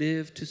 to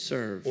live to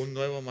serve. Un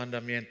nuevo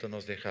mandamiento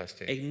nos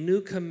dejaste. A new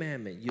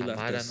commandment you left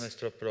Amar a us,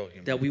 nuestro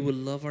prójimo that we would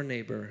love our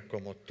neighbor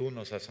como tú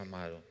nos has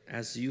amado.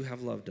 as you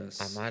have loved us,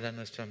 Amar a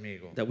nuestro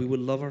amigo that we would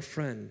love our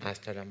friend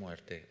hasta la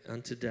muerte.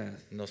 unto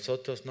death.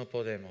 Nosotros no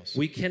podemos,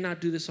 We cannot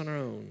do this on our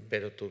own,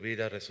 pero tu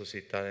vida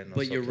resucitada en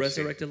but your nosotros. sí.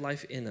 resurrected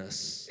life in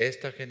us.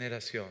 Esta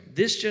generación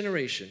This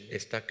generation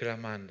está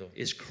clamando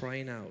is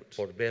crying out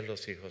por ver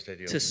los hijos de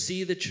to Dios.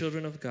 see the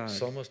children of God.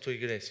 Somos tu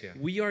iglesia,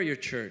 We are your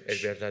el church,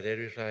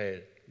 verdadero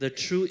Israel, the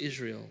true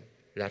Israel,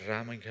 la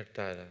rama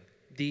injertada,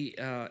 the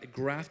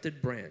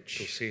grafted branch,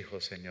 tus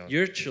hijos, Señor.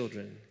 your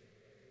children,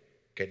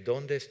 Que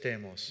donde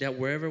estemos, that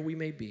wherever we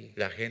may be,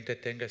 la gente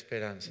tenga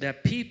esperanza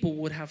that people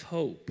would have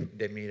hope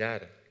de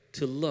mirar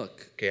to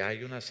look que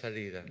hay una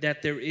salida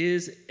that there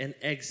is an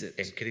exit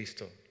en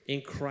Cristo,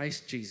 in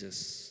Christ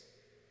Jesus,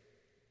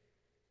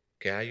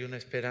 que hay una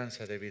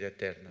esperanza de vida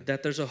eterna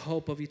that there's a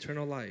hope of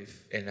eternal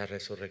life en la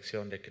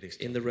resurrección de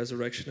Cristo, in the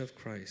resurrection of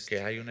Christ, que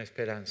hay una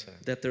esperanza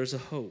that there's a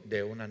hope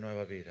de una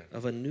nueva vida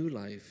of a new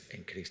life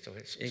en Cristo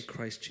in Jesús.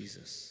 Christ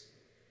Jesus.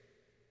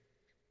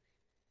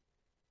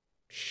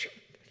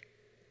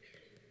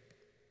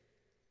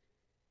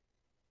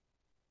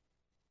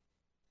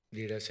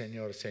 Dile,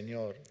 Señor,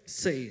 Señor,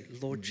 Say,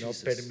 Lord no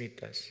Jesus,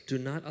 permitas do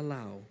not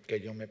allow que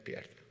yo me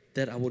pierda,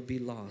 that I would be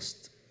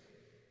lost.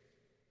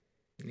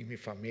 ni mi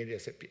familia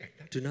se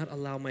pierda, Do not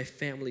allow my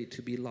family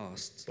to be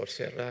lost por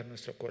cerrar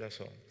nuestro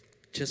corazón.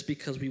 just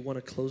because we want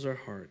to close our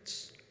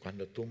hearts.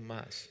 Cuando tú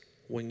más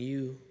When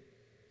you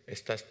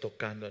estás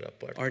tocando la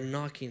puerta, are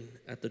knocking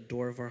at the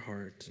door of our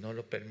heart, no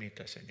lo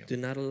permitas, Señor. do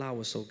not allow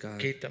us, oh God,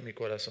 Quita mi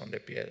corazón de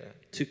piedra.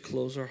 to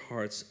close our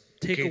hearts.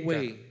 Take Quita,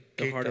 away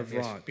the heart quita of mi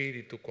rock.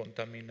 espíritu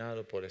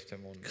contaminado por este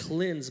mundo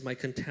Cleanse my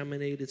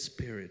contaminated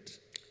spirit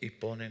y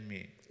pon en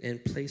mí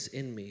and place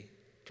in me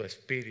tu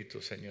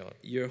espíritu, Señor,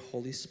 your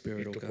Holy y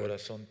Spirit, oh tu God,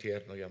 corazón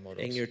tierno y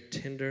and your amoroso.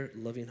 tender,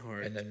 loving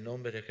heart. En el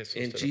nombre de Jesús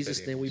In te lo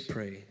Jesus' name we pedimos.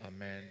 pray.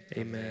 Amén.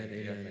 Amen,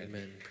 y amen,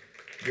 amen.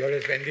 Dios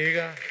les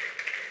bendiga.